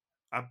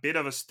a bit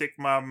of a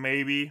stigma,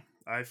 maybe,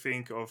 I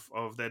think, of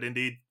that.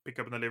 Indeed, pick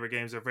up and deliver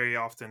games are very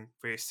often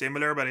very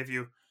similar, but if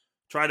you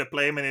try to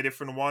play many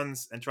different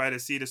ones and try to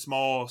see the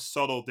small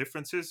subtle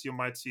differences, you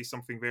might see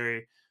something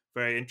very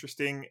very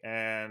interesting.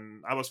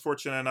 And I was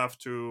fortunate enough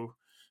to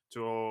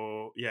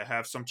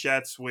have some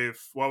chats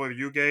with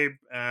you, Gabe,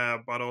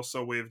 but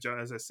also with,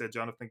 as I said,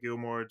 Jonathan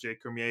Gilmore, Jay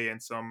Cormier,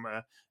 and some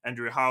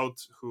Andrew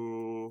Hout,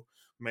 who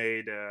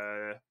made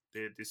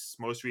this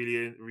most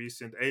really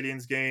recent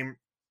Aliens game,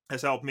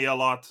 has helped me a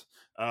lot.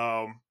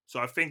 So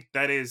I think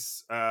that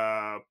is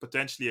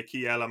potentially a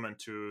key element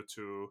to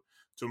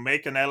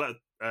make a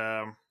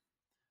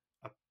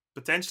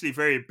potentially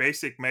very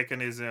basic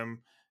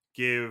mechanism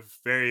give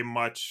very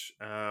much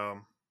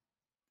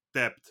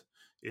depth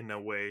in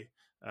a way,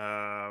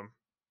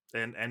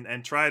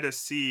 and try to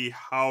see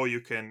how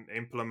you can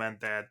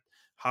implement that,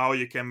 how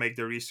you can make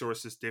the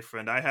resources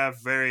different.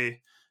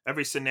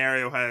 Every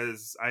scenario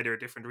has either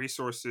different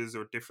resources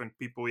or different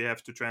people you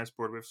have to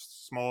transport with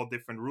small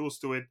different rules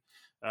to it,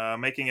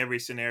 making every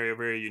scenario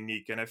very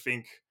unique. And I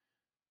think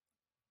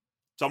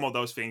some of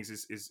those things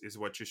is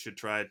what you should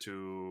try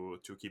to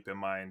keep in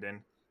mind.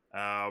 And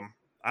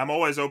I'm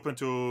always open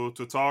to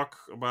talk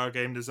about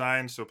game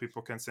design, so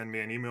people can send me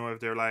an email if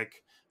they're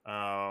like,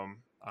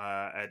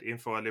 at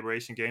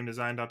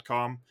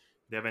info@liberationgamedesign.com.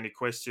 If they have any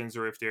questions,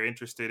 or if they're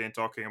interested in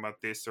talking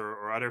about this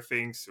or other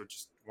things, or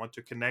just want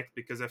to connect,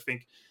 because I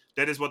think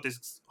that is what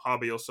this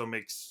hobby also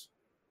makes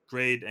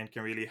great and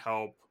can really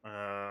help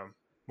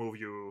move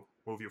you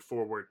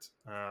forward,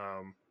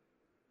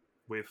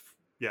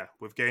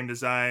 with game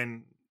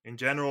design in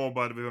general,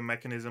 but with a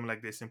mechanism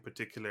like this in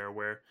particular,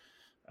 where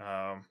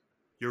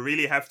you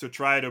really have to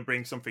try to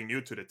bring something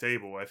new to the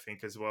table, I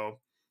think, as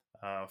well,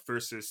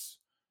 versus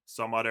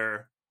some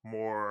other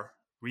more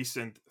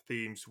recent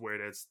themes where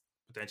that's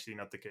potentially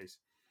not the case.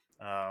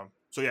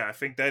 So yeah, I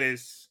think that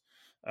is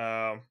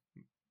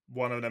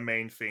one of the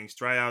main things.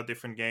 Try out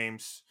different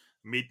games,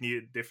 meet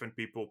different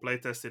people, play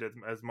test it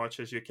as much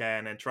as you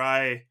can, and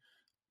try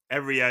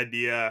every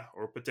idea,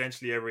 or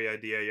potentially every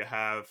idea you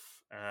have,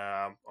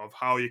 of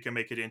how you can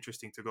make it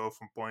interesting to go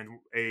from point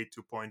A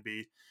to point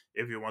B,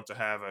 if you want to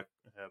have a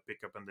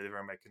pick up and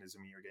deliver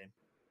mechanism in your game.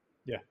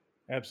 Yeah,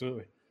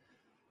 absolutely.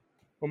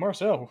 Well,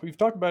 Marcel, we've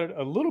talked about it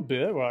a little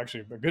bit, well,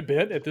 actually a good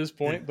bit at this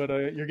point, but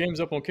your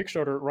game's up on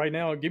Kickstarter right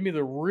now. Give me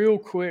the real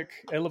quick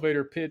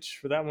elevator pitch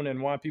for that one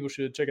and why people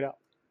should check it out.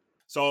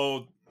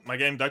 So my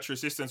game Dutch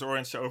Resistance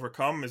Orange to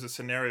Overcome is a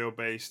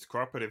scenario-based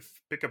cooperative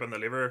pick-up and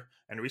deliver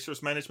and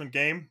resource management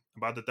game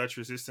about the Dutch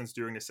resistance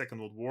during the Second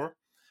World War.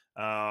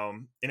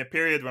 In a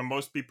period when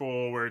most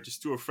people were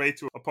just too afraid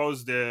to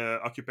oppose the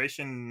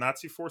occupation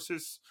Nazi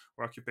forces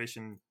or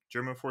occupation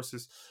German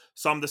forces,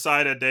 some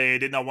decided they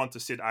did not want to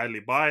sit idly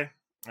by.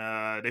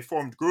 They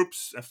formed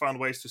groups and found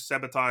ways to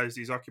sabotage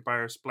these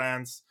occupiers'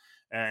 plans,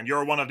 and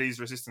you're one of these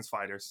resistance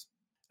fighters.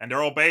 And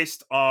they're all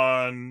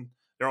isometric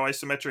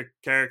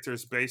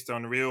characters based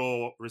on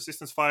real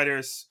resistance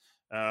fighters.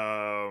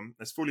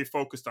 It's fully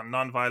focused on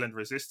non-violent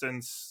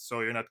resistance,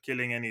 so you're not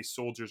killing any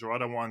soldiers or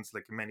other ones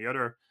like in many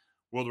other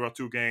World War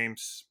II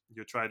games.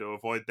 You try to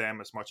avoid them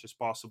as much as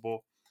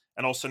possible.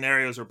 And all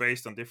scenarios are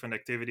based on different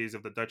activities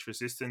of the Dutch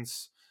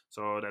resistance,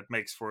 so that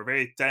makes for a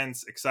very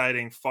tense,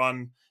 exciting,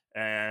 fun,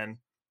 and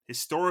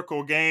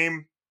historical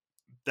game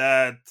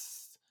that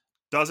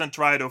doesn't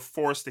try to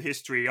force the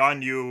history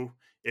on you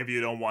if you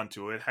don't want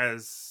to. It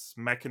has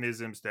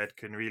mechanisms that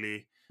can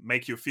really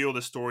make you feel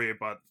the story,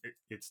 but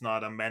it's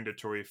not a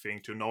mandatory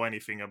thing to know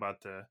anything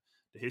about the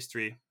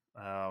history.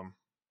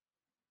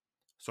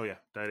 So yeah,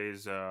 that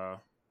is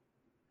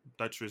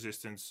Dutch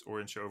Resistance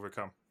Orange to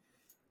Overcome.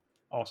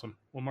 Awesome.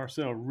 Well,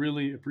 Marcel,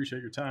 really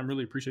appreciate your time.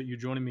 Really appreciate you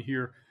joining me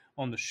here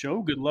on the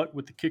show. Good luck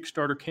with the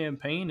Kickstarter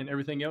campaign and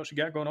everything else you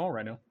got going on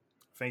right now.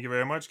 Thank you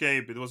very much,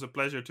 Gabe. It was a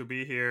pleasure to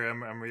be here.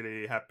 I'm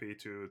really happy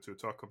to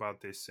talk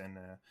about this, and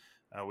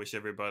I wish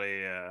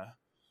everybody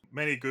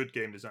many good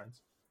game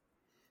designs.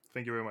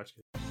 Thank you very much,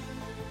 Gabe.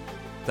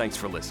 Thanks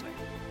for listening.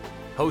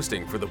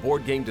 Hosting for the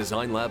Board Game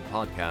Design Lab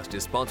podcast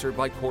is sponsored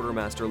by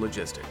Quartermaster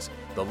Logistics,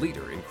 the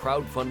leader in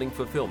crowdfunding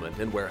fulfillment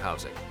and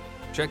warehousing.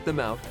 Check them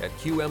out at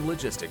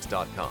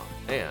qmlogistics.com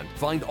and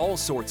find all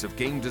sorts of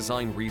game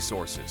design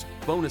resources,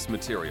 bonus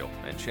material,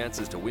 and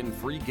chances to win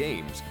free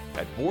games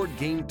at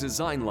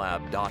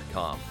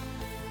BoardGameDesignLab.com.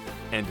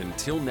 And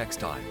until next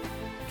time,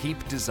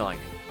 keep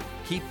designing,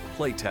 keep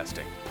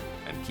playtesting,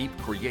 and keep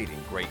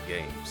creating great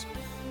games.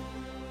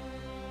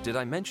 Did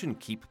I mention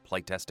keep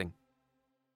playtesting?